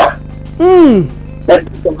America.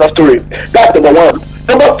 That's the story. That's number one.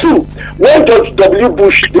 Number two, when George W.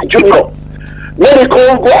 Bush the Jr. when he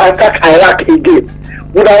go attack Iraq again,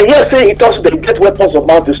 when I hear say he talks they get weapons of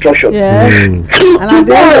mass destruction. Yes. And at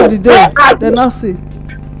the end of the day, they not see.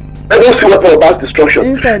 They don't see weapons of mass destruction.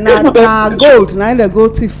 Inside na gold, na the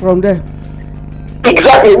gold thief from there.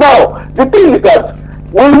 Exactly. Now, the thing is that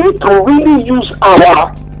we need to really use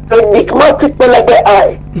our enigmatic pelebe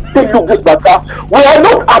eye to look this matter. We are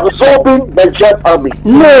not absorbing the Nigerian army.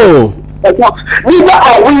 No. Neither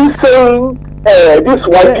are we saying this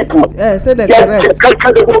white people. Say they're correct.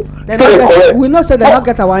 We know say they not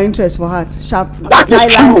get our interest for heart. Sharp. That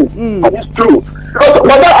is true. That is true. Because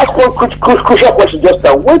when I ask one crucial question just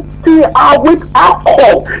now, what they are with our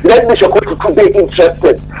come? Let me show you to be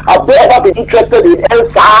interested. Have they ever been interested in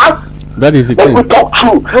NSAS? That is the But thing. we talk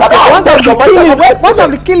true. Okay, what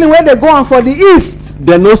of the killing where they go on for the east?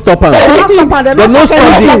 They no stop am. They not stop am. They They no not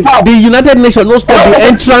stop stop the United Nations no stop the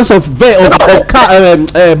entrance of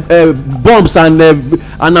bombs and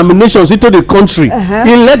ammunitions into the country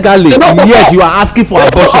illegally. Yet you are asking for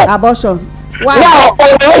abortion. Abortion. Why? Now,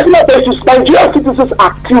 on the regular basis, Nigerian citizens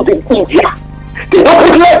are killed in India. They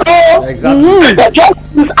don't put Lego. Exactly. The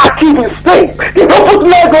justice are killed in Spain. They don't put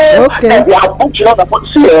Lego. Okay. And they are butchering on the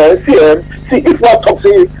see, if one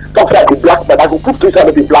talks like a black man, I will put this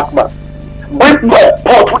under the black man. Bring my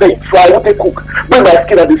pot when they fry, when they cook. Bring my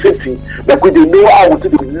skin at the same thing. Like when they know how to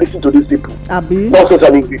listen to these people. Abi. Nonsense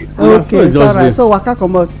and English. Okay, it's just alright. be. So waka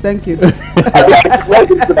comot. Thank you.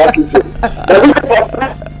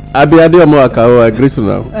 Abi Adeomo Akao, I agree to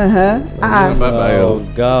now. Ah. Bye bye.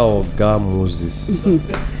 Oga Moses.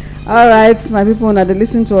 All right, my people, now they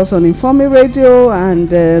listen to us on Informe Radio and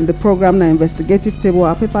the program, na investigative table,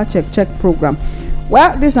 our paper check program.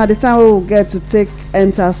 Well, this na the time we will get to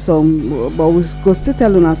enter some, but we go still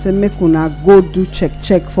tell una say make una go do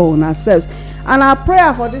check for una selves. And our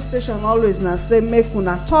prayer for this station always na say make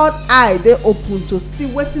una third eye dey open to see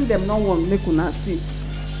wetin dem no want make una see.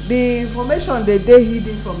 The information dey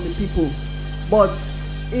hidden from the people, but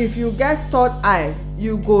if you get third eye,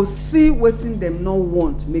 you go see wetin dem no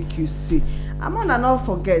want make you see. And una not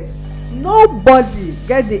forget, nobody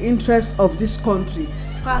get the interest of this country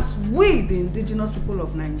pass we, the indigenous people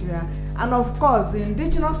of Nigeria, and of course the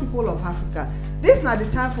indigenous people of Africa. This na the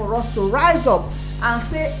time for us to rise up and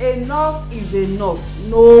say enough is enough.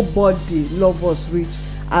 Nobody love us reach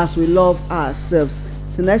as we love ourselves.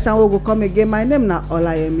 Till next time we will come again. My name na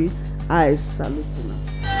Olayemi. I salute you.